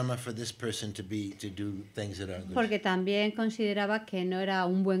good karma for this person to do things that aren't good. Porque también consideraba que no era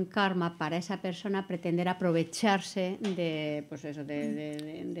un buen karma para esa persona pretender aprovecharse de, pues eso,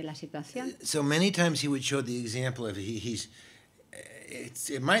 de la situación. So many times he would show the example of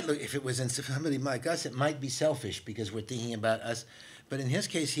it might look, if it was in somebody like us, it might be selfish because we're thinking about us. But in his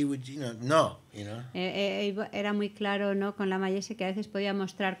case, he would, Era muy claro, ¿no? Con la Mayese que a veces podía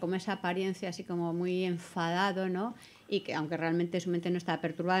mostrar como esa apariencia así como muy enfadado, ¿no? Y que aunque realmente su mente no estaba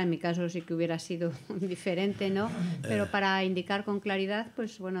perturbada, en mi caso sí que hubiera sido diferente, ¿no? Pero para indicar con claridad,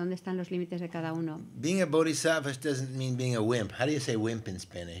 pues bueno, dónde están los límites de cada uno. Being a bodhisattva doesn't mean being a wimp. How do you say wimp in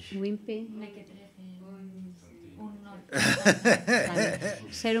Spanish? Wimpy. Vale.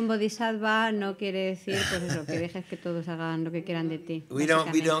 Ser un bodhisattva no quiere decir, pues eso, que dejes que todos hagan lo que quieran de ti. We don't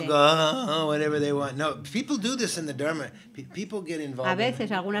go whatever they want. No, people do this in the Dharma. People get involved. A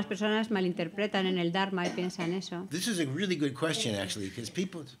veces algunas personas malinterpretan en el Dharma y piensan eso. This is a really good question actually, because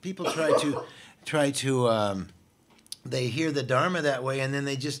people try to they hear the Dharma that way and then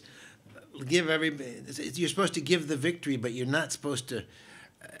they just give you're supposed to give the victory, but you're not supposed to.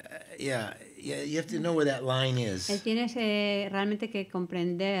 You have to know where that line is. Tienes realmente que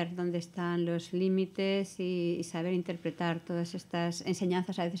comprender dónde están los límites y saber interpretar todas estas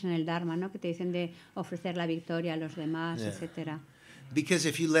enseñanzas a veces en el Dharma, ¿no? Que te dicen de ofrecer la victoria a los demás, etcétera. Because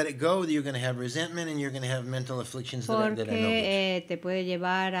if you let it go, you're going to have resentment and you're going to have mental afflictions that are no good. Porque te puede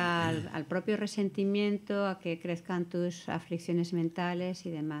llevar al propio resentimiento, a que crezcan tus aflicciones mentales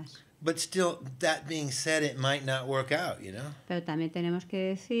y demás. But still, that being said, it might not work out, you know? Pero también tenemos que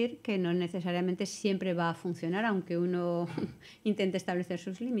decir que no necesariamente siempre va a funcionar, aunque uno intente establecer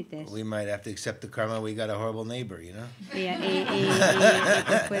sus límites. We might have to accept the karma, we got a horrible neighbor, you know? Y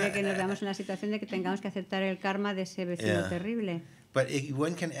pues puede que nos veamos en la situación de que tengamos que aceptar el karma de ese vecino terrible. But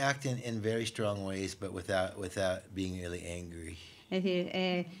one can act in very strong ways, but without being really angry. Es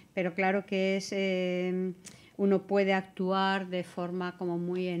decir, pero claro que uno puede actuar de forma como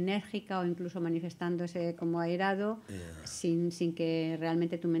muy enérgica o incluso manifestándose como airado, sin que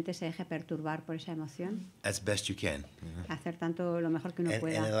realmente tu mente se deje perturbar por esa emoción. As best you can. Hacer tanto lo mejor que uno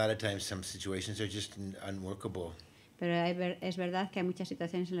pueda. And a lot of times some situations are just unworkable. Pero es verdad que hay muchas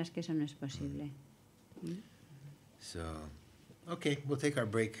situaciones en las que eso no es posible. So, okay, we'll take our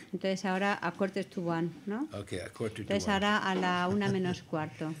break. Entonces ahora a quarter to one, ¿no? Okay, a quarter to Entonces one. ahora a la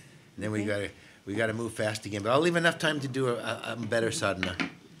 1:45. Then we gotta move fast again, but I'll leave enough time to do a better sadhana.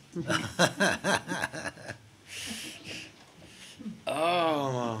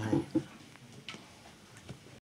 Oh.